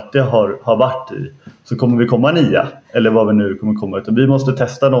som vi alltid har varit i, så kommer vi komma nya. Eller vad vi nu kommer komma. Utan vi måste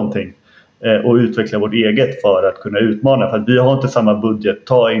testa någonting och utveckla vårt eget för att kunna utmana. För att vi har inte samma budget.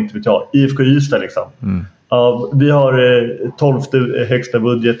 Ta inte vet jag, IFK Ystad liksom. Vi har 12:e högsta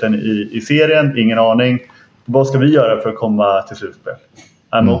budgeten i serien. Ingen aning. Vad ska vi göra för att komma till slutspel?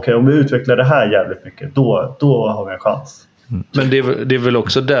 Okej, om vi utvecklar det här jävligt mycket, då har vi en chans. Men det är väl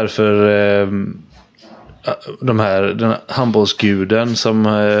också därför den här handbollsguden som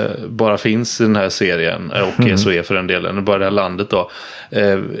bara finns i den här serien och SOE för den delen, bara det här landet då,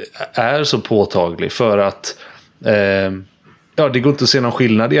 är så påtaglig för att det går inte att se någon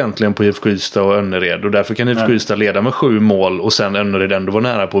skillnad egentligen på IFK Ystad och Önnered, och därför kan IFK Ystad leda med 7 mål och sen Önnered ändå var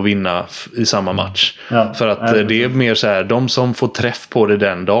nära på att vinna i samma match. För att det är mer så här, de som får träff på det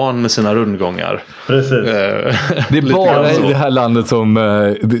den dagen med sina rundgångar. Precis. Det är bara i det här landet som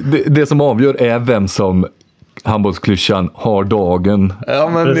det som avgör är vem som handbollsklyschan har dagen.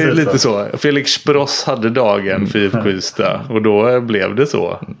 Ja, men precis, det är lite så. Felix Bross hade dagen för IFK Ystad och då blev det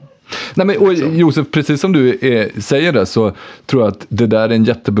så. Nej, men, och Josef, precis som du säger det, så tror jag att det där är en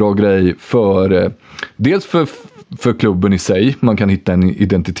jättebra grej för dels för klubben i sig. Man kan hitta en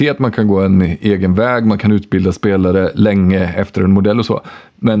identitet, man kan gå en egen väg, man kan utbilda spelare länge efter en modell och så.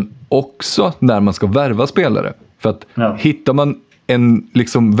 Men också när man ska värva spelare. För att hittar man en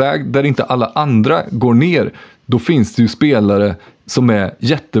liksom väg där inte alla andra går ner, då finns det ju spelare som är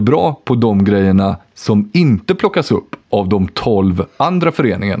jättebra på de grejerna som inte plockas upp av de 12 andra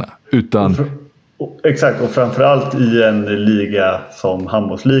föreningarna. Utan... Exakt, och framförallt i en liga som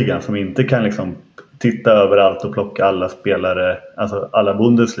handbollsligan som inte kan liksom titta överallt och plocka alla spelare, alltså alla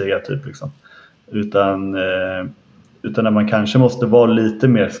Bundesliga typ liksom. Utan när man kanske måste vara lite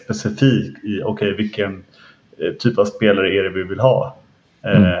mer specifik i vilken typ av spelare är det vi vill ha.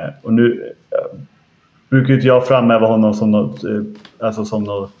 Och nu brukar inte jag framhäva honom som något, alltså som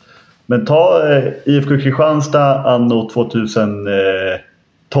något, men ta IFK Kristianstad anno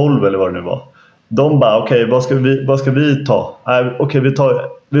 2012 eller vad det nu var. De bara vad ska vi ta?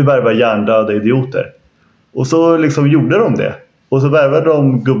 Vi värvar hjärndöda idioter. Och så liksom gjorde de det. Och så värvade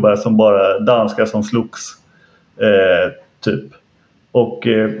de gubbar som bara danskar som slogs typ. Och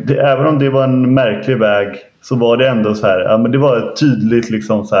även om det var en märklig väg, så var det ändå så här, men det var ett tydligt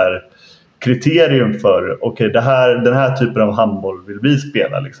liksom så här kriterium för den här typen av handboll vill vi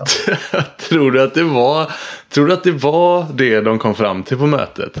spela liksom. Tror du att det var det de kom fram till på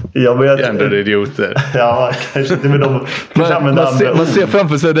mötet? Ändå idioter. Ja, kanske inte med dem. Man ser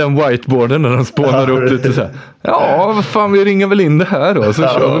framför sig den whiteboarden när de spånar upp lite så här. Ja, vad fan, vi ringer väl in det här då, så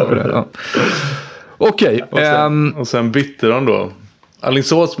kör vi på det. Ja. Okej. Och sen bytte de då.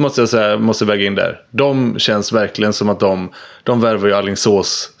 Alingsås måste väga in där. De känns verkligen som att de värvar ju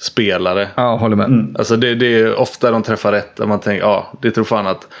Alingsås spelare. Ja, håller med. Alltså det är ofta de träffar rätt. Där man tänker, det tror fan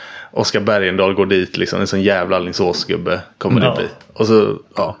att Oskar Bergendahl går dit liksom. En sån jävla Alingsås-gubbe kommer det bli. Och så,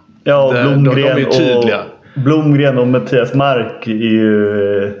 de är tydliga. Blomgren och Mattias Mark är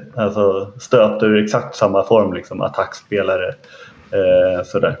ju, alltså, stöter exakt samma form liksom, attackspelare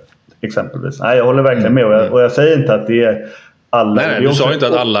sådär, exempelvis. Nej, jag håller verkligen med, och jag säger inte att det är alla. Nej, du sa inte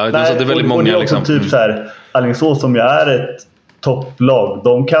att alla, du sa att det är väldigt många liksom. Typ så här, Alingsås som ju är ett topplag,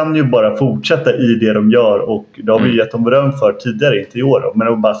 de kan ju bara fortsätta i det de gör, och det har vi gett dem beröm för tidigare, inte i år då. Men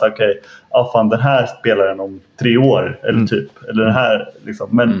de bara sa fan, den här spelaren om 3 år eller typ, eller den här liksom.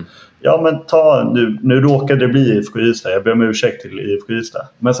 Men men ta nu råkade det bli IFK Ystad, jag ber om ursäkt till IFK Ystad,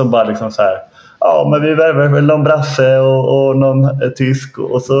 men som bara liksom så här, men vi värvar väl någon brasse och någon tysk,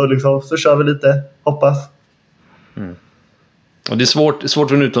 och så liksom, så kör vi lite, hoppas. Och det är svårt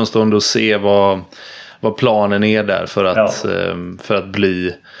för en utomstående att se vad planen är där för att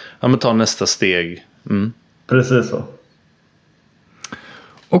bli, ta nästa steg. Precis så.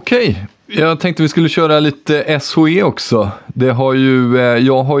 Okej, jag tänkte vi skulle köra lite SHE också. Jag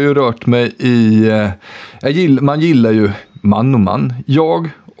har ju rört mig i, man gillar ju man. Jag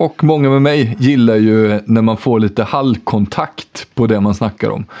och många med mig gillar ju när man får lite hallkontakt på det man snackar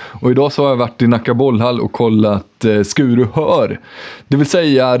om. Och idag så har jag varit i Nacka bollhall och kollat Skuru Hör. Det vill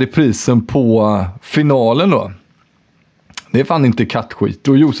säga reprisen på finalen då. Det är fan inte kattskit.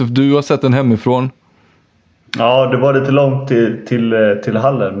 Och Josef, du har sett den hemifrån. Ja, det var lite långt till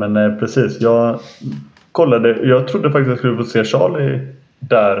hallen, men precis. Jag kollade, jag trodde faktiskt att jag skulle få se Charlie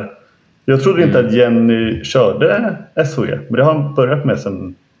där. Jag trodde inte att Jenny körde SHE, men det har han börjat med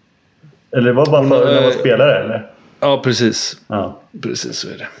sen. Eller det var bara för när man var spelare, eller? Ja, precis. Ja. Precis så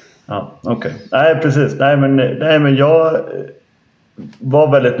är det. Ja, okej. Nej, precis. Nej, men jag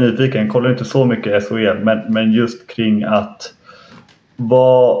var väldigt nyfiken. Jag kollar inte så mycket SHL, men just kring att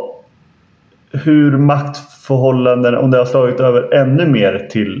hur maktförhållanden, om det har slagit över ännu mer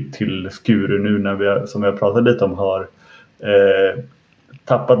till Skuru nu när som vi har pratat lite om, har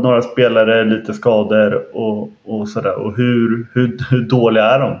tappat några spelare, lite skador och sådär. Och hur dåliga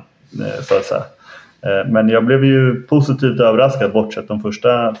är de, så att säga. Men jag blev ju positivt överraskad, bortsett de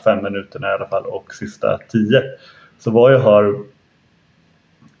första 5 minuterna i alla fall och sista 10. Så vad jag har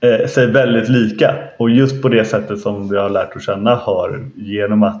sig väldigt lika. Och just på det sättet som vi har lärt att känna har,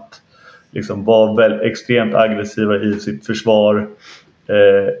 genom att liksom vara väl extremt aggressiva i sitt försvar.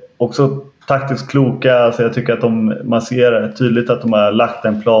 Också taktiskt kloka. Alltså jag tycker att man ser tydligt att de har lagt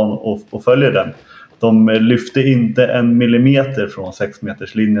en plan och följer den. De lyfte inte 1 millimeter från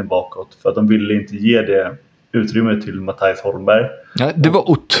 6-meterslinjen bakåt, för att de ville inte ge det utrymme till Mattias Holmberg. Ja, det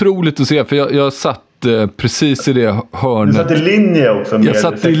var otroligt att se, för jag satt precis i det hörnet. Du satt i linje också med 6-meterslinjen. Jag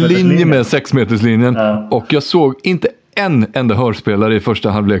satt i linje med 6-meterslinjen, ja. Och jag såg inte en enda hörspelare i första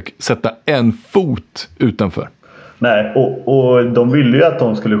halvlek sätta en fot utanför. Nej, och de ville ju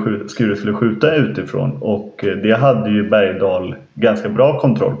att Skuru skulle skjuta utifrån, och det hade ju Bergdahl ganska bra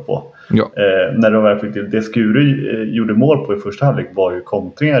kontroll på. Ja. När de väl fick till det Skuru gjorde mål på i första halvlek var ju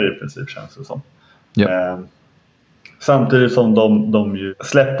kontringar i princip, känns det som. Ja. Samtidigt som de ju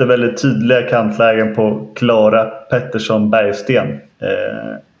släppte väldigt tydliga kantlägen på Klara Pettersson Bergsten,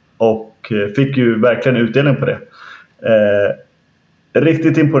 och fick ju verkligen utdelning på det.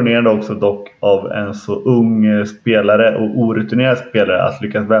 Riktigt imponerande också dock av en så ung spelare och orutinerad spelare att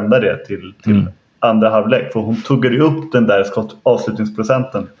lyckas vända det till andra halvlek. För hon tuggade upp den där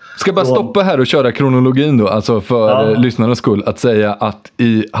avslutningsprocenten. Ska bara stoppa här och köra kronologin då, alltså för lyssnarnas skull, att säga att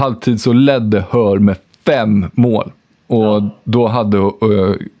i halvtid så ledde Hör med 5 mål. Och då hade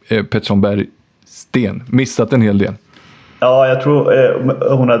Pettersson Bergsten missat en hel del. Ja, jag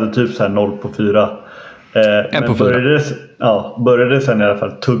tror hon hade typ så här 0 på 4. Men började sen i alla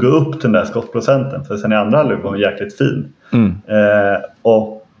fall tugga upp den där skottprocenten. För sen i andra halvlek var hon jäkligt fin.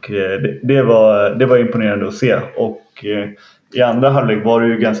 Och det var imponerande att se. Och i andra halvlek var det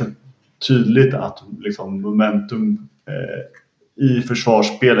ju ganska tydligt att liksom momentum i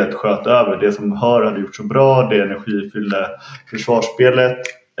försvarsspelet sköt över. Det som Hör hade gjort så bra, det energifyllda försvarsspelet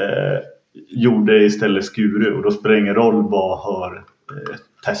gjorde istället Skuru. Och då spelar det ingen roll vad Hör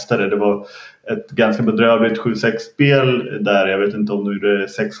testade. Det var ett ganska bedrövligt 7-6-spel där jag vet inte om de gjorde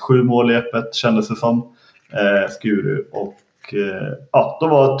 6-7 mål i öppet, kändes det som, Skuru. Och de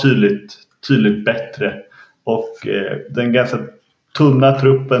var tydligt bättre. Och den ganska tunna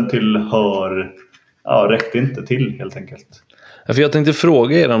truppen till Hör räckte inte till, helt enkelt. För jag tänkte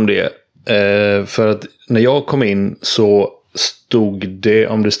fråga er om det. För att när jag kom in så stod det,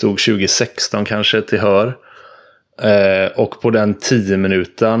 om det stod 2016 kanske till Hör. Och på den 10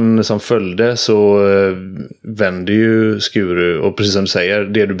 minuten som följde så vände ju Skuru, och precis som du säger,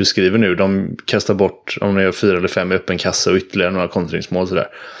 det du beskriver nu, de kastar bort om de gör 4 eller 5 i öppen kassa och ytterligare några kontringsmål sådär.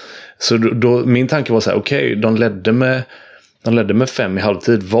 Så då min tanke var så här: okej, de ledde med 5 i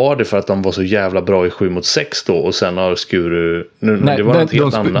halvtid. Var det för att de var så jävla bra i 7-6 då, och sen har Skuru det var något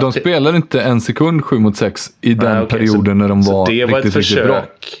helt annat. De spelade inte en sekund 7-6 i den perioden när de var riktigt bra.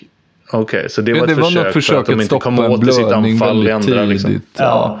 Okej, så det var ett försök att de inte kom åt i sitt anfall i andra liksom.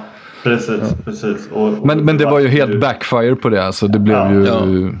 Ja, precis. Men det var ju helt backfire på det, alltså det blev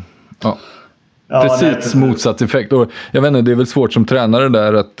ju precis motsatt effekt. Och jag vet inte, det är väl svårt som tränare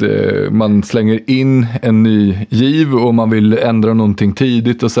där att man slänger in en ny giv och man vill ändra någonting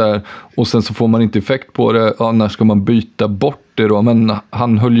tidigt och så här, och sen så får man inte effekt på det. När ska man byta bort det då? Men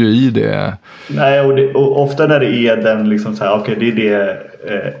han höll ju i det. Nej, och ofta när det är den liksom så här, okej, det är det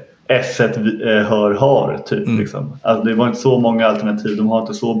S1 Hör har typ liksom. Alltså det var inte så många alternativ. De har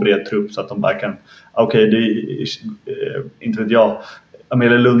inte så bred trupp så att de bara kan, det är inte vet jag,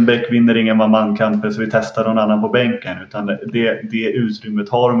 Amelia Lundbäck vinner ingen man-kamper så vi testar någon annan på bänken, utan det utrymmet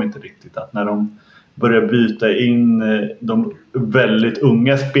har de inte riktigt. Att när de börjar byta in de väldigt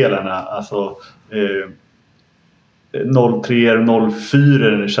unga spelarna, alltså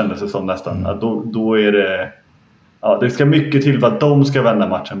 03-04 kändes det som nästan, då är det det ska mycket till för att de ska vända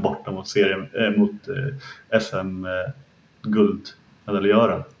matchen borta mot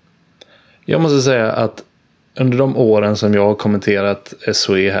SM-guldmedaljören. Jag måste säga att under de åren som jag har kommenterat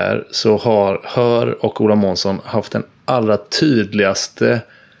SHE här så har Hör och Ola Månsson haft den allra tydligaste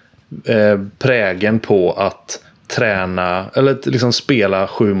prägen på att träna eller liksom spela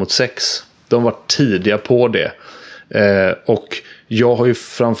 7-6. De var tidiga på det. Och jag har ju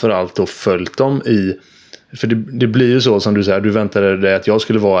framförallt då följt dem i För det blir ju så som du säger, du väntade dig att jag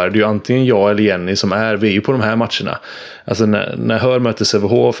skulle vara här. Det är ju antingen jag eller Jenny som vi är ju på de här matcherna. Alltså när Hör möter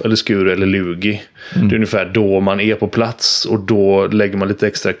Sävehof eller Skuru eller Lugi, det är ungefär då man är på plats och då lägger man lite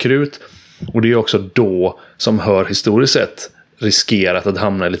extra krut. Och det är också då som Hör historiskt sett riskerat att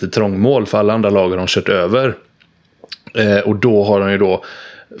hamna i lite trångmål, för alla andra lag har de kört över. Och då har de ju då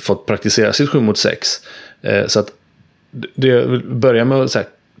fått praktisera sitt 7-mot-6. Så att det börjar med att säga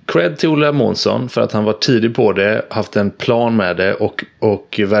cred till Ola Månsson för att han var tidig på det, haft en plan med det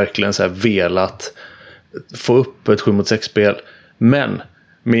och verkligen så här velat få upp ett 7-mot-6-spel. Men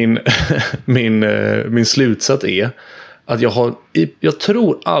min slutsats är att jag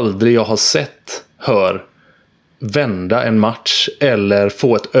tror aldrig jag har sett Hör vända en match eller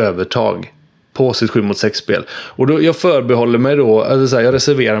få ett övertag på sitt 7-mot-6-spel. Och då, jag förbehåller mig då, alltså jag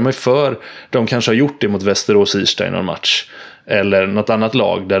reserverar mig för de kanske har gjort det mot Västerås Irsta i någon match. Eller något annat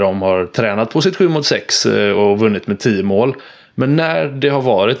lag där de har tränat på sitt 7-mot-6 och vunnit med 10 mål. Men när det har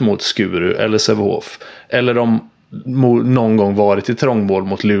varit mot Skuru eller Sävehof, eller de någon gång varit i trångmål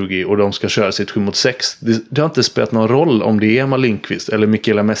mot Lugi och de ska köra sitt 7-mot-6, det har inte spelat någon roll om det är Emma Lindqvist eller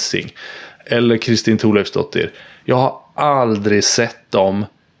Mikaela Messing eller Kristin Thorleifsdottir. Jag har aldrig sett dem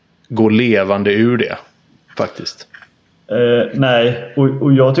gå levande ur det, faktiskt. Nej,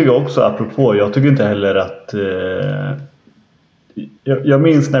 och jag tycker också, apropå, jag tycker inte heller att jag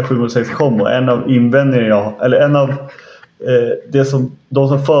minns när 7-mot-6 kom, och en av invändningarna de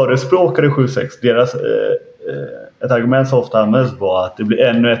som förespråkade 7-6, deras ett argument som ofta används var att det blir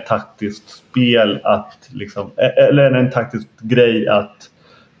ännu ett taktiskt spel att liksom, eller en taktisk grej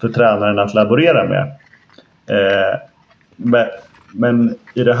för tränaren att laborera med. Men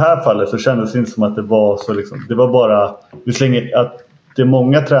i det här fallet så kändes det inte som att det var så liksom, det var bara att det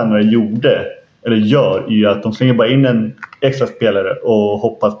många tränare gör är ju att de slänger bara in en extra spelare och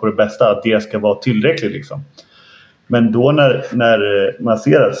hoppas på det bästa, att det ska vara tillräckligt liksom. Men då när man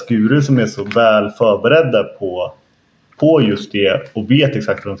ser att Skuru som är så väl förberedda på just det och vet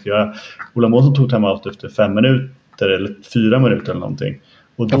exakt vad de ska göra. Ola Månsson tog timeout efter 5 minuter eller 4 minuter eller någonting.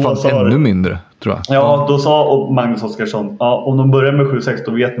 Och då ännu mindre, tror jag. Ja, då sa Magnus Oskarsson, om de börjar med 7-6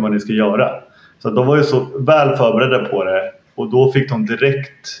 då vet ni vad ni ska göra. Så de var ju så väl förberedda på det. Och då fick de det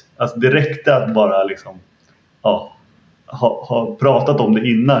räckte att bara liksom, ha pratat om det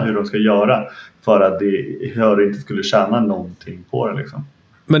innan hur de ska göra. För att Hör inte skulle tjäna någonting på det liksom.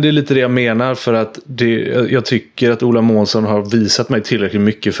 Men det är lite det jag menar, för att jag tycker att Ola Månsson har visat mig tillräckligt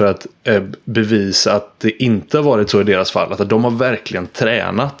mycket för att bevisa att det inte har varit så i deras fall. Att de har verkligen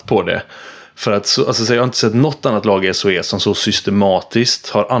tränat på det. För att jag har inte sett något annat lag i SOE som så systematiskt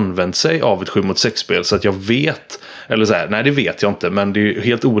har använt sig av ett 7-mot-6-spel. Så att jag vet, eller så här, nej det vet jag inte, men det är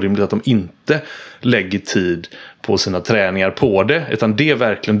helt orimligt att de inte lägger tid på sina träningar på det. Utan det är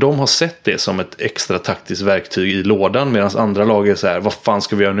verkligen, de har sett det som ett extra taktiskt verktyg i lådan. Medan andra lag är så här, vad fan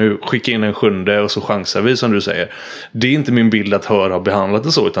ska vi göra nu? Skicka in en 7:e och så chansar vi, som du säger. Det är inte min bild att Hör har behandlat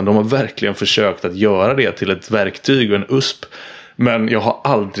det så, utan de har verkligen försökt att göra det till ett verktyg och en USP. Men jag har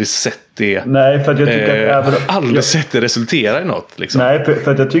aldrig sett det. Nej, för att jag tycker aldrig sett det resultera i något liksom. Nej,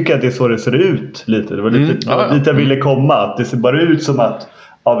 för att jag tycker att det är så det ser ut lite. Det var lite jag ville komma, att det ser bara ut som att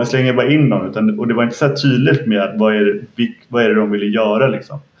vi slänger bara in någon, och det var inte så tydligt med vad är det de ville göra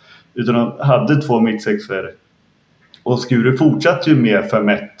liksom. Utan de hade 2 mittsexor och Skuru fortsatte ju med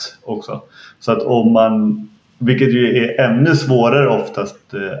 5-1 också. Så att vilket ju är ännu svårare oftast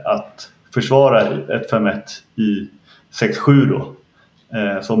att försvara ett 5-1 i 6-7 då.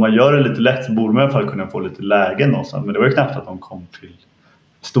 Så om man gör det lite lätt så borde man i alla fall kunna få lite lägen någonstans. Men det var ju knappt att de kom till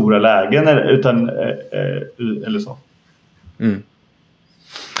stora lägen eller så. Mm.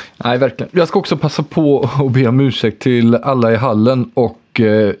 Nej, verkligen. Jag ska också passa på att be om ursäkt till alla i hallen, och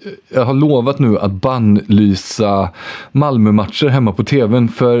jag har lovat nu att bannlysa Malmö-matcher hemma på tvn,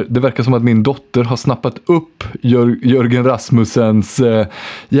 för det verkar som att min dotter har snappat upp Jörgen Rasmussens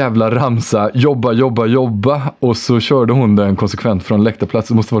jävla ramsa, jobba, och så körde hon den konsekvent från läktarplats.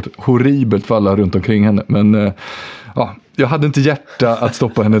 Det måste ha varit horribelt för alla runt omkring henne, men jag hade inte hjärta att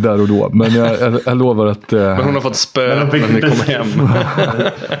stoppa henne där och då, men jag lovar att... Men hon har fått spö när ni kommer hem.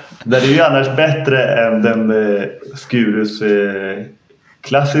 Det är ju annars bättre än den Skurus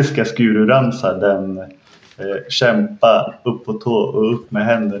klassiska Skuru-ramsa, den kämpa upp på tå och upp med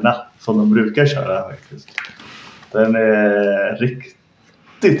händerna som de brukar köra faktiskt. Den är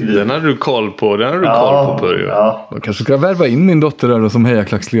riktigt vid. Den har du koll på, Purjo. Ja. Jag kanske ska värva in min dotter där som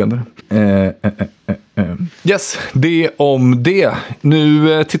hejaklacksledare. Yes, det om det.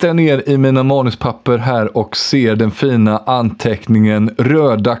 Nu tittar jag ner i mina manuspapper här och ser den fina anteckningen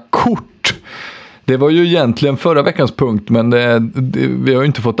röda kort. Det var ju egentligen förra veckans punkt, men vi har ju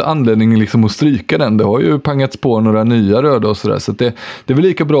inte fått anledning liksom att stryka den. Det har ju pangats på några nya röda och sådär, så att det är väl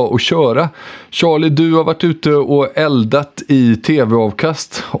lika bra att köra. Charlie, du har varit ute och eldat i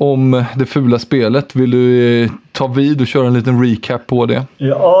tv-avkast om det fula spelet. Vill du ta vid och köra en liten recap på det?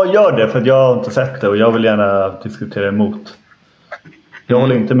 Ja, gör det, för att jag har inte sett det och jag vill gärna diskutera emot. Jag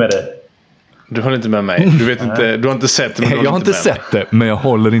håller inte med dig. Du håller inte med mig. Du vet inte, du har inte sett det. Jag har inte sett det, men jag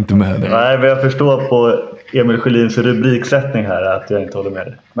håller inte med dig. Nej, men jag förstår på Emil Sjölins rubriksättning här att jag inte håller med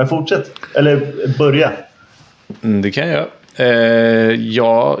dig. Men fortsätt, eller börja. Det kan jag.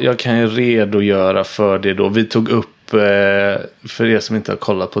 Ja, jag kan ju redogöra för det då. Vi tog upp, för er som inte har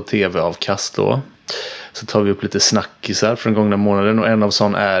kollat på tv-avkast då, så tar vi upp lite snackisar från den gångna månaden. Och en av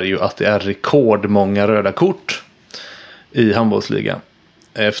sån är ju att det är rekordmånga röda kort i handbollsligan.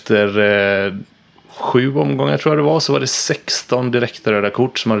 Efter 7 omgångar tror jag det var, så var det 16 direkta röda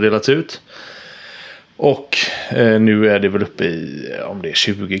kort som hade delats ut. Och nu är det väl uppe i, om det är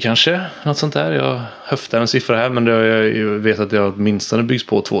 20 kanske, något sånt där. Jag höftar en siffra här, men jag vet att det har åtminstone byggs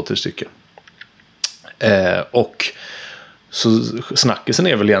på 2-3 stycken. Och så snackisen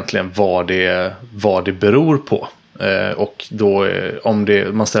är väl egentligen vad det beror på. Och då om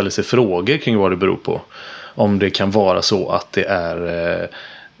man ställer sig frågor kring vad det beror på. Om det kan vara så att det är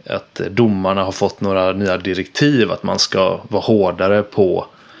att domarna har fått några nya direktiv, att man ska vara hårdare på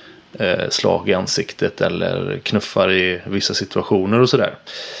slag i ansiktet eller knuffar i vissa situationer och sådär.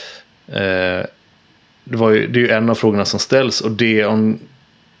 Det är ju en av frågorna som ställs, och det om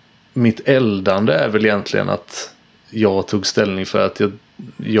mitt eldande är väl egentligen att jag tog ställning för att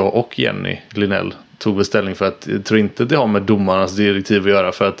jag och Jenny Linell tog väl ställning för att jag tror inte det har med domarnas direktiv att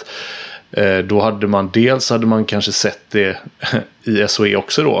göra, för att då hade man kanske sett det i SOE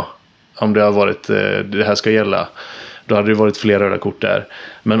också då. Om det har varit det här ska gälla, då hade det varit fler röda kort där.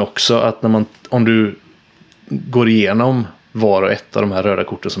 Men också att om du går igenom var och ett av de här röda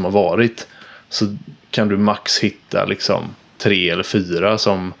korten som har varit, så kan du max hitta liksom 3 eller 4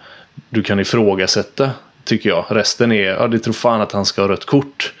 som du kan ifrågasätta, tycker jag. Resten är, det tror fan att han ska ha rött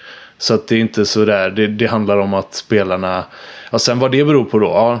kort. Så att det är inte så där, det handlar om att spelarna, sen vad det beror på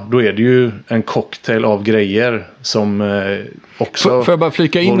då är det ju en cocktail av grejer som också... Får jag bara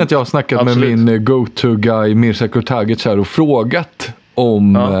flika in att jag har snackat med min go-to-guy Mirza Kurtagic här och frågat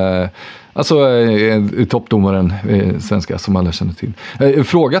om... toppdomaren svenska som alla känner till.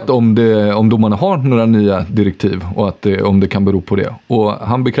 Frågat om domarna har några nya direktiv och att om det kan bero på det. Och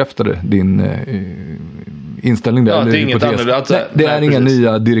han bekräftade din inställning där. Det är inget annat. Det är inga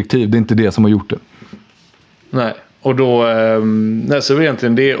nya direktiv, det är inte det som har gjort det. Nej, och då så är det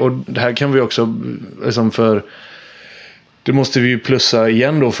egentligen det, och det här kan vi också liksom det måste vi ju plussa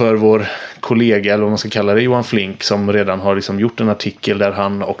igen då för vår kollega, eller vad man ska kalla det, Johan Flink, som redan har liksom gjort en artikel där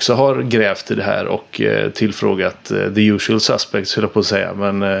han också har grävt i det här och tillfrågat the usual suspects, höll jag på att säga,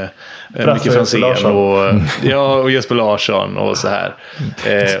 men Micke Franzén och Jesper Larsson och så här.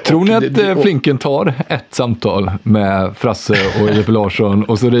 Tror ni att Flinken tar ett samtal med Frasse och Jesper Larsson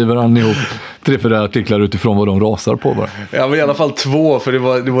och så river han ihop 3-4 artiklar utifrån vad de rasar på? Bara? Ja, men i alla fall 2, för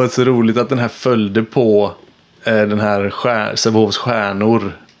det var så roligt att den här följde på den här Sävehofs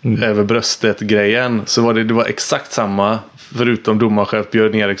stjärnor över bröstet-grejen. Så det var exakt samma, förutom domarchef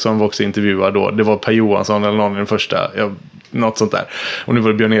Björn Eriksson var också intervjuad då. Det var Per Johansson eller någon i den första, något sånt där. Och nu var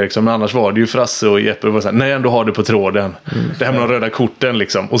det Björn Eriksson, men annars var det ju Frasse och Jeppe och var såhär, när jag ändå har det på tråden. Det här med de röda korten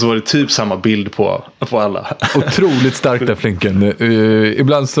liksom. Och så var det typ samma bild på alla. Otroligt starkt där, Flinken.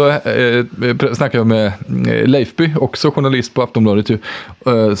 Ibland så snackar jag med Leifby, också journalist på Aftonbladet ju,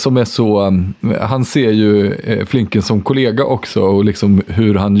 som är så, han ser ju Flinken som kollega också och liksom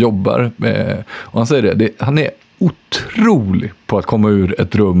hur han jobbar. Och han säger det, han är otrolig på att komma ur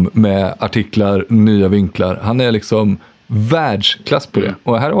ett rum med artiklar, nya vinklar. Han är liksom världsklass på det.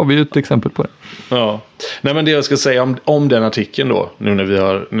 Och här har vi ju ett exempel på det. Ja. Nej, men det jag ska säga om den artikeln då, nu när vi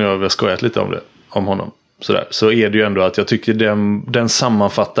har skojat lite om honom sådär, så är det ju ändå att jag tycker den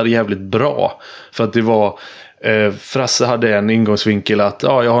sammanfattar jävligt bra. För att det var Frasse hade en ingångsvinkel att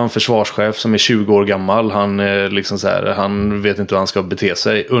jag har en försvarschef som är 20 år gammal, han liksom så här, han vet inte hur han ska bete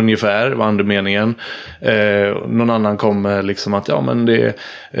sig, ungefär var andemeningen. Någon annan kom liksom att det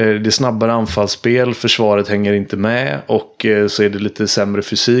är snabbare anfallsspel, försvaret hänger inte med, och så är det lite sämre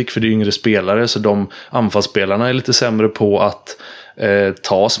fysik för det är yngre spelare, så de anfallsspelarna är lite sämre på att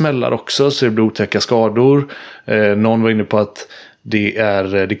ta smällar också, så det blir otäcka skador. Någon var inne på att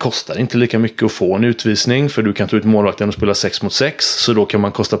Det kostar inte lika mycket att få en utvisning, för du kan ta ut målvakten och spela 6-mot-6, så då kan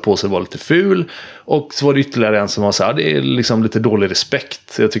man kosta på sig att vara lite ful. Och så var det ytterligare en som var så här, det är liksom lite dålig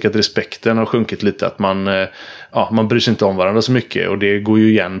respekt. Jag tycker att respekten har sjunkit lite, att man bryr sig inte om varandra så mycket, och det går ju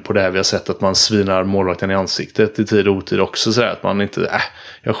igen på det här vi har sett, att man svinar målvakten i ansiktet i tid och otid också, så här, att man inte,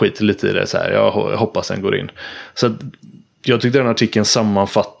 jag skiter lite i det så här, jag hoppas den går in. Så att jag tyckte den artikeln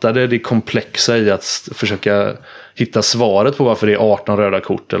sammanfattade det komplexa i att försöka hitta svaret på varför det är 18 röda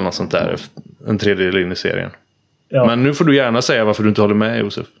kort eller något sånt där, en tredjedel in i serien. Ja. Men nu får du gärna säga varför du inte håller med,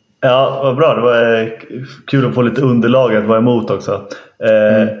 Josef. Ja, vad bra. Det var kul att få lite underlag att vara emot också.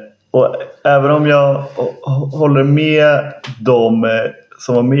 Och även om jag håller med de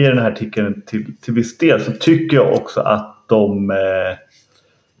som var med i den här artikeln till viss del, så tycker jag också att de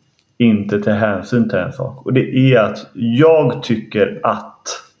inte tar hänsyn till en sak. Och det är att jag tycker att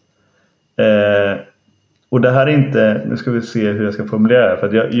och det här är inte, nu ska vi se hur jag ska formulera det, för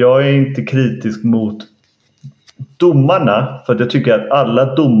att jag är inte kritisk mot domarna, för att jag tycker att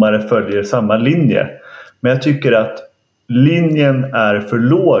alla domare följer samma linje. Men jag tycker att linjen är för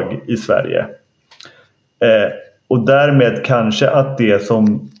låg i Sverige. Och därmed kanske att det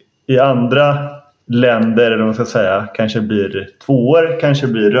som i andra länder, eller vad man ska säga, kanske blir 2 år, kanske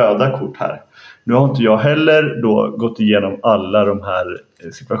blir röda kort här. Nu har inte jag heller då gått igenom alla de här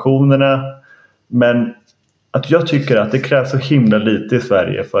situationerna, men att jag tycker att det krävs så himla lite i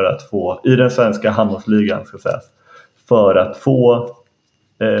Sverige för att få, i den svenska handbollsligan ska sägas, för att få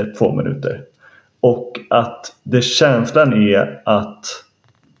 2 minuter. Och att det känslan är att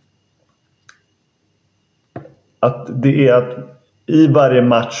det är att i varje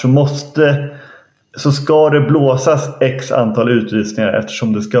match så ska det blåsas x antal utvisningar,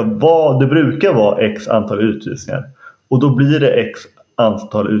 eftersom det brukar vara x antal utvisningar. Och då blir det x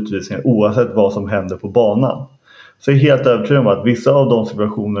antal utvisningar oavsett vad som händer på banan. Så jag är helt övertygad om att vissa av de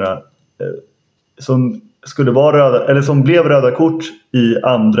situationerna som skulle vara röda, eller som blev röda kort i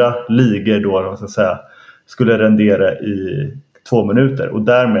andra ligor då, man ska säga, skulle rendera i 2 minuter. Och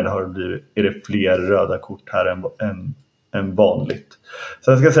därmed är det fler röda kort här än vanligt.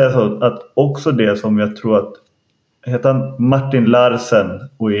 Så jag ska säga så att också det som jag tror att heter han Martin Larsen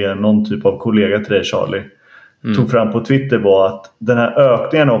och är någon typ av kollega till dig, Charlie, tog fram på Twitter, var att den här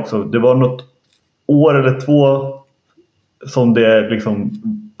ökningen också, det var något år eller 2 som det liksom,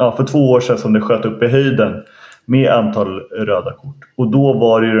 för 2 år sedan som det sköt upp i höjden med antal röda kort. Och då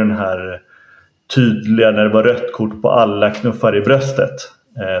var det ju den här tydliga, när det var rött kort på alla knuffar i bröstet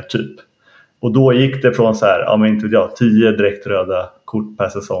typ. Och då gick det från så här, 10 direkt röda kort per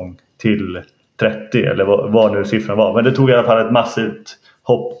säsong till 30 eller vad nu siffran var. Men det tog i alla fall ett massivt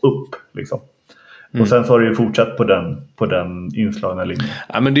hopp upp liksom. Och sen så har det ju fortsatt på den inslagna linjen.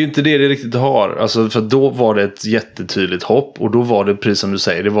 Ja, men det är inte det riktigt har. Alltså, för då var det ett jättetydligt hopp. Och då var det, precis som du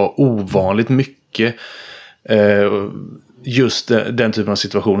säger, det var ovanligt mycket just den typen av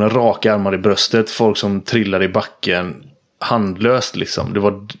situationer. Raka armar i bröstet, folk som trillar i backen handlöst liksom.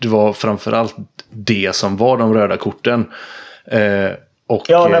 Det var framförallt det som var de röda korten.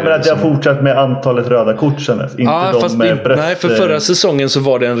 Men att jag fortsatt med antalet röda kort sen. Nej, för förra säsongen så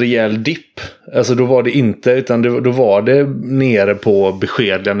var det en rejäl dipp. Alltså då var det inte, utan då var det nere på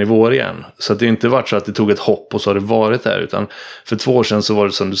beskedliga nivåer igen. Så att det inte varit så att det tog ett hopp och så har det varit där. Utan för 2 år sedan så var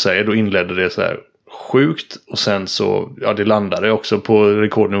det som du säger, då inledde det så här sjukt. Och sen så, det landade också på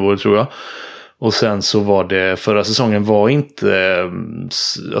rekordnivå, tror jag. Och sen så var det, förra säsongen var inte,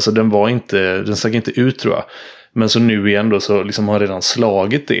 alltså den stack inte ut, tror jag. Men så nu igen då, så liksom har redan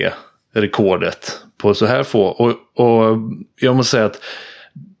slagit det rekordet på så här få. Och jag måste säga att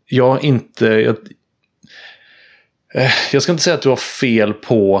jag ska inte säga att du har fel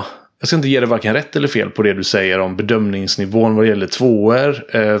på, jag ska inte ge dig varken rätt eller fel på det du säger om bedömningsnivån vad gäller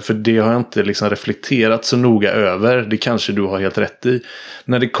 2:or. För det har jag inte liksom reflekterat så noga över. Det kanske du har helt rätt i.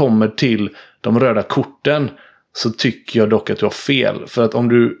 När det kommer till de röda korten så tycker jag dock att du har fel. För att om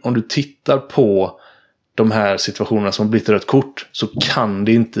du tittar på de här situationerna som blivit rött kort, så kan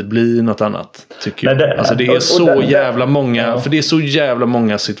det inte bli något annat, tycker jag. Alltså det är så jävla många, för det är så jävla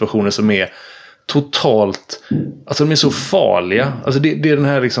många situationer som är totalt, alltså de är så farliga. Alltså det är den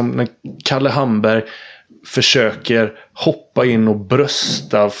här liksom, när Kalle Hamberg försöker hoppa in och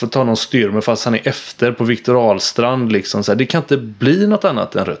brösta för att ta någon styrme fast han är efter på Viktor Ahlstrand liksom, så här, det kan inte bli något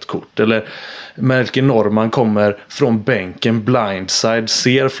annat än rött kort. Eller Melker Norman kommer från bänken blindside,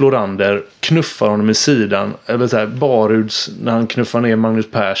 ser Florander, knuffar honom i sidan, eller så här, Baruds när han knuffar ner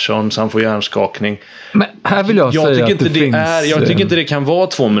Magnus Persson så han får hjärnskakning. Men här vill jag säga att jag tycker inte det kan vara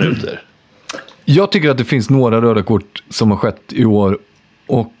 2 minuter. Jag tycker att det finns några röda kort som har skett i år,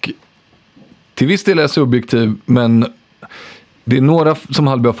 och till viss del är jag subjektiv, men det är några som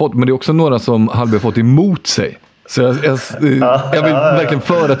Hallby har fått, men det är också några som Hallby har fått emot sig. Så jag vill verkligen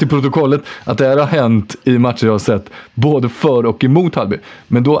föra till protokollet att det här har hänt i matcher jag har sett både för och emot Hallby.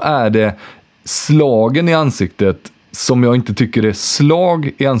 Men då är det slagen i ansiktet som jag inte tycker är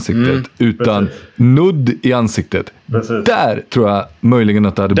slag i ansiktet utan nudd i ansiktet. Precis. Där tror jag möjligen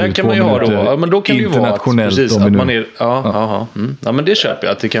att det hade blivit 2 minuter ja, men då kan det ju vara att, precis, att man är, ja, men det köper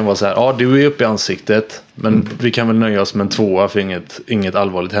jag, att det kan vara så här, ja, du är uppe i ansiktet, men vi kan väl nöja oss med en 2 för inget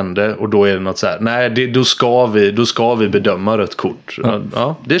allvarligt hände, och då är det något så här, nej, då ska vi bedöma rött kort.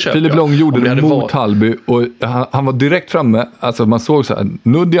 Ja, det köper Filip Lång gjorde det mot varit Hallby, och han var direkt framme, alltså man såg så här,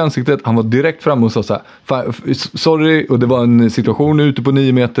 nudd i ansiktet, han var direkt framme och sa så här, sorry, och det var en situation ute på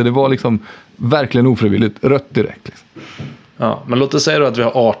 9 meter, det var liksom verkligen ofrivilligt, rött direkt liksom. Ja, men låt oss säga då att vi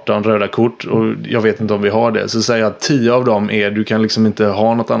har 18 röda kort, och jag vet inte om vi har det, så säger jag att 10 av dem är, du kan liksom inte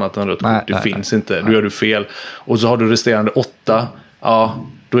ha något annat än rött kort, det finns inte, då gör du fel, och så har du resterande 8, ja,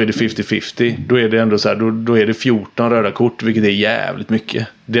 då är det 50-50, då är det ändå så här, då är det 14 röda kort, vilket är jävligt mycket.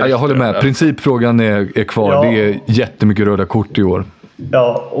 Ja, jag håller med, principfrågan är kvar, ja. Det är jättemycket röda kort i år.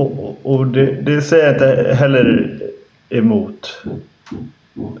 Ja, och det säger jag inte heller emot.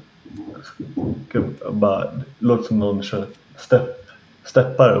 Bara låter som någon kör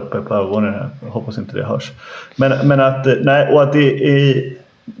steppar uppe på ögonen här. Jag hoppas inte det hörs. Men att, nej, och att det är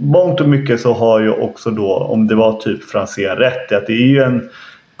mångt och mycket, så har ju också då, om det var typ Franzén rätt, att det är ju en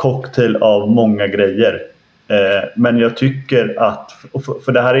cocktail av många grejer. Men jag tycker att,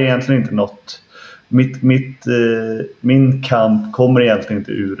 för det här är egentligen inte något, min kamp kommer egentligen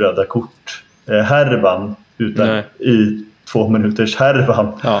inte ur röda kort härvan, utan i 2 minuters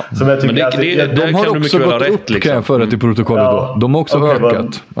härvan. Ja. Som jag tycker, men de har också gått upp, liksom. Kan jag föra till protokollet då. De har också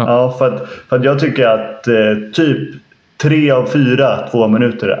ökat. Ja, för att jag tycker att typ 3 av 4 2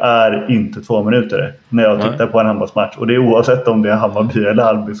 minuter är inte 2 minuter när jag tittar på en handbollsmatch. Och det är oavsett om det är Hammarby eller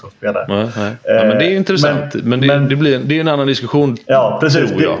Hallby som spelar. Nej. Ja, men det är intressant. Men det är en annan diskussion. Ja,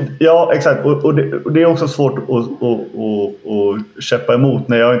 precis. Ja, exakt. Och det är också svårt att käppa emot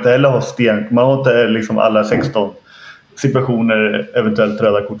när jag inte heller har man har inte liksom alla 16 situationer eventuellt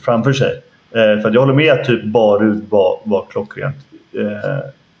röda kort framför sig. För att jag håller med att typ Barud var klockrent.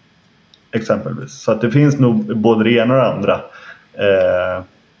 Exempelvis. Så att det finns nog både det ena och det andra.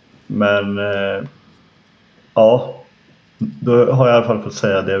 Men ja, då har jag i alla fall fått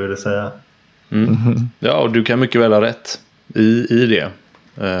säga det jag ville säga. Ja, och du kan mycket väl ha rätt i det.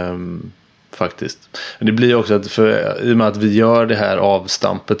 Faktiskt. Men det blir också att i och med att vi gör det här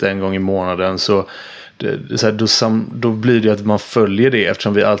avstampet en gång i månaden, så då blir det att man följer det,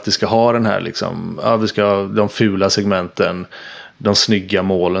 eftersom vi alltid ska ha den här liksom, vi ska ha de fula segmenten, de snygga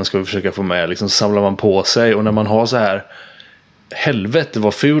målen ska vi försöka få med, liksom samlar man på sig, och när man har så här, helvete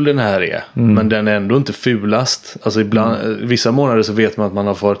vad ful den här är, men den är ändå inte fulast, alltså ibland, vissa månader så vet man att man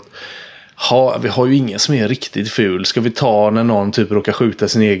har fått vi har ju ingen som är riktigt ful, ska vi ta när någon typ råkar skjuta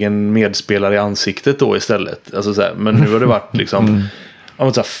sin egen medspelare i ansiktet då istället, alltså så här, men nu har det varit liksom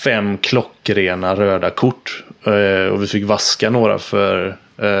 5 klockrena röda kort, och vi fick vaska några för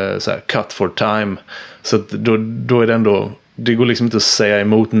så här, cut for time, så att då är det ändå, det går liksom inte att säga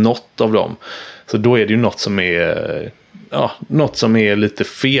emot något av dem, så då är det ju något som är lite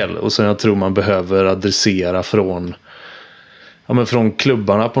fel, och som jag tror man behöver adressera från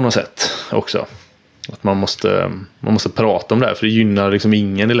klubbarna på något sätt också, att man måste prata om det här, för det gynnar liksom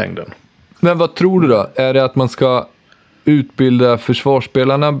ingen i längden. Men vad tror du då? Är det att man ska utbilda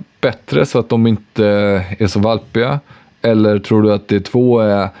försvarsspelarna bättre så att de inte är så valpiga? Eller tror du att det 2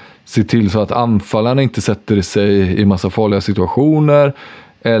 är se till så att anfallarna inte sätter sig i massa farliga situationer?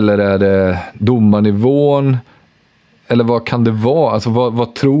 Eller är det domarnivån? Eller vad kan det vara? Alltså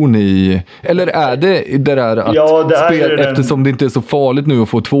vad tror ni? Eller är det där att eftersom det inte är så farligt nu att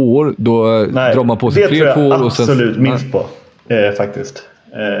få 2 år, då drar man på sig fler 2 år? Det tror jag absolut minst på, faktiskt.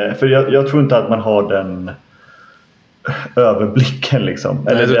 För jag tror inte att man har den överblicken liksom.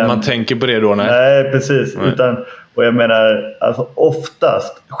 Eller man tänker på det då? Nej, precis. Nej. Och jag menar, alltså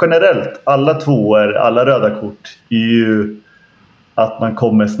oftast, generellt, alla 2:or, alla röda kort är ju att man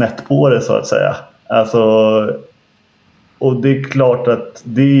kommer snett på det, så att säga. Alltså, och det är klart att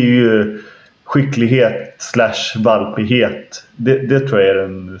det är ju skicklighet / valpighet. Det tror jag är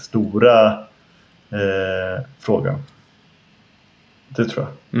den stora frågan. Det tror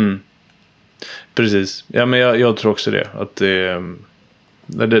jag. Precis. Ja, men jag tror också det. Att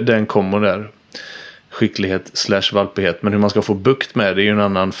den kommer där. Skicklighet / valpighet. Men hur man ska få bukt med det är ju en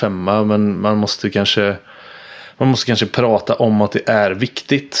annan femma. Men man måste kanske prata om att det är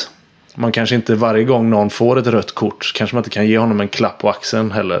viktigt. Man kanske inte varje gång någon får ett rött kort, kanske man inte kan ge honom en klapp på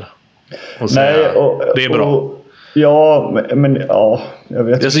axeln heller. Och säga, det är bra. Ja, men ja, jag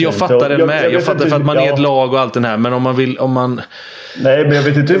vet alltså, jag fattar den med. Jag fattar för att man är ett lag och allt den här. Men om man... Nej, men jag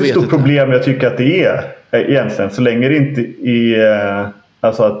vet inte hur stort problem jag tycker att det är egentligen. Så länge det inte är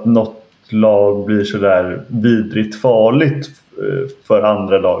alltså att något lag blir så där vidrigt farligt för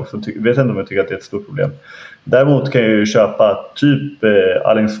andra lag, så vet jag inte om jag tycker att det är ett stort problem. Däremot kan jag ju köpa typ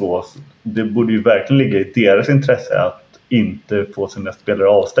Alingsås. Det borde ju verkligen ligga i deras intresse att inte få sina spelare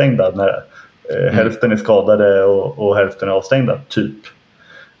avstängda när hälften är skadade och hälften är avstängda typ.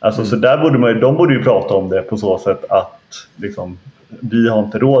 Alltså så där borde de borde ju prata om det på så sätt att liksom, vi har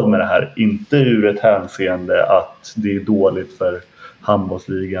inte råd med det här. Inte ur ett hänseende att det är dåligt för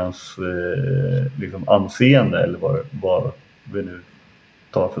handbollsligans liksom anseende eller vad vi nu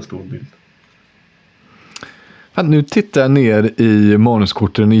tar för stor bild. Nu tittar jag ner i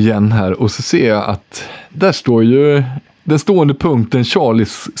manuskorten igen här och så ser jag att där står ju den stående punkten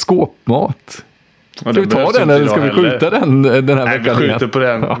Charlies skåpmat. Ska vi ta den eller ska vi skjuta den här veckan? Nej, vi skjuter på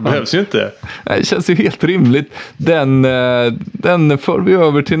den. Det behövs ju inte. Nej, det känns ju helt rimligt. Den för vi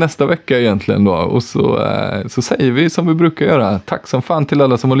över till nästa vecka egentligen då. Och så säger vi som vi brukar göra. Tack som fan till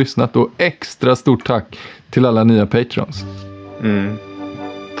alla som har lyssnat och extra stort tack till alla nya Patrons.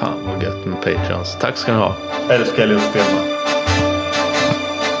 Fan vad gött med Patrons. Tack ska ni ha. Älskar Elias Spelman.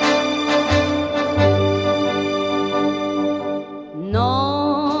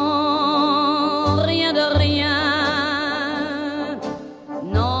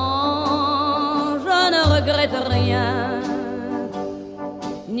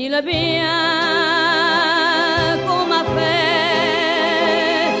 Ni le bien qu'on m'a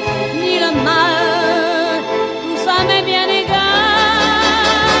fait, ni le mal, tout ça m'est bien égal.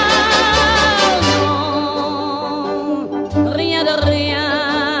 Non, rien de rien.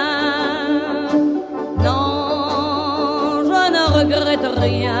 Non, je ne regrette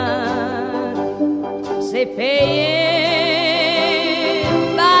rien. C'est payé.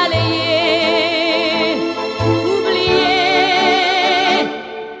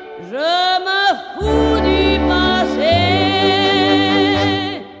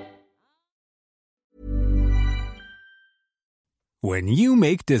 When you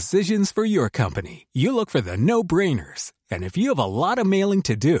make decisions for your company, you look for the no-brainers. And if you have a lot of mailing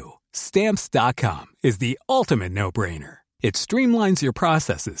to do, Stamps.com is the ultimate no-brainer. It streamlines your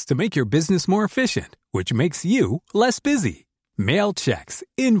processes to make your business more efficient, which makes you less busy. Mail checks,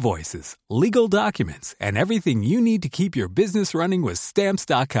 invoices, legal documents, and everything you need to keep your business running with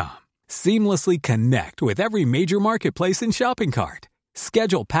Stamps.com. Seamlessly connect with every major marketplace and shopping cart.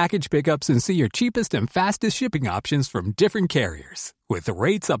 Schedule package pickups and see your cheapest and fastest shipping options from different carriers. With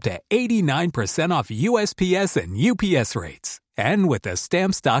rates up to 89% off USPS and UPS rates. And with the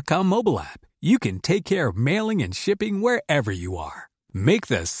Stamps.com mobile app, you can take care of mailing and shipping wherever you are. Make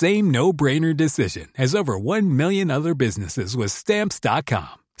the same no-brainer decision as over 1 million other businesses with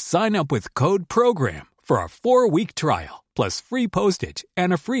Stamps.com. Sign up with code PROGRAM for a 4-week trial, plus free postage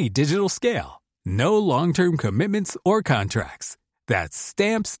and a free digital scale. No long-term commitments or contracts. That's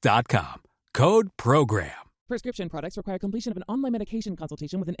Stamps.com. Code PROGRAM. Prescription products require completion of an online medication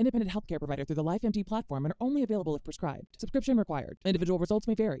consultation with an independent healthcare provider through the LifeMD platform and are only available if prescribed. Subscription required. Individual results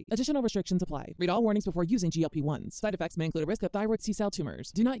may vary. Additional restrictions apply. Read all warnings before using GLP-1s. Side effects may include a risk of thyroid C-cell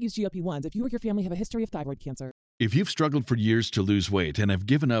tumors. Do not use GLP-1s if you or your family have a history of thyroid cancer. If you've struggled for years to lose weight and have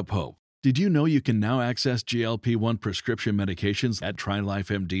given up hope, did you know you can now access GLP-1 prescription medications at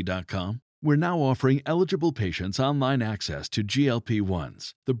TryLifeMD.com? We're now offering eligible patients online access to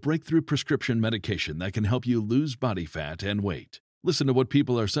GLP-1s, the breakthrough prescription medication that can help you lose body fat and weight. Listen to what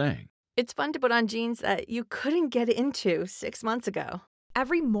people are saying. It's fun to put on jeans that you couldn't get into 6 months ago.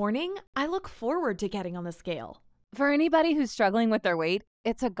 Every morning, I look forward to getting on the scale. For anybody who's struggling with their weight,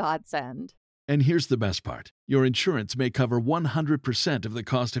 it's a godsend. And here's the best part. Your insurance may cover 100% of the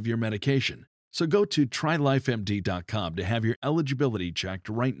cost of your medication. So go to TryLifeMD.com to have your eligibility checked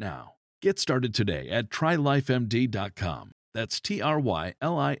right now. Get started today at TryLifeMD.com. That's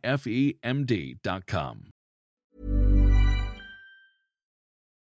TryLifeMD.com.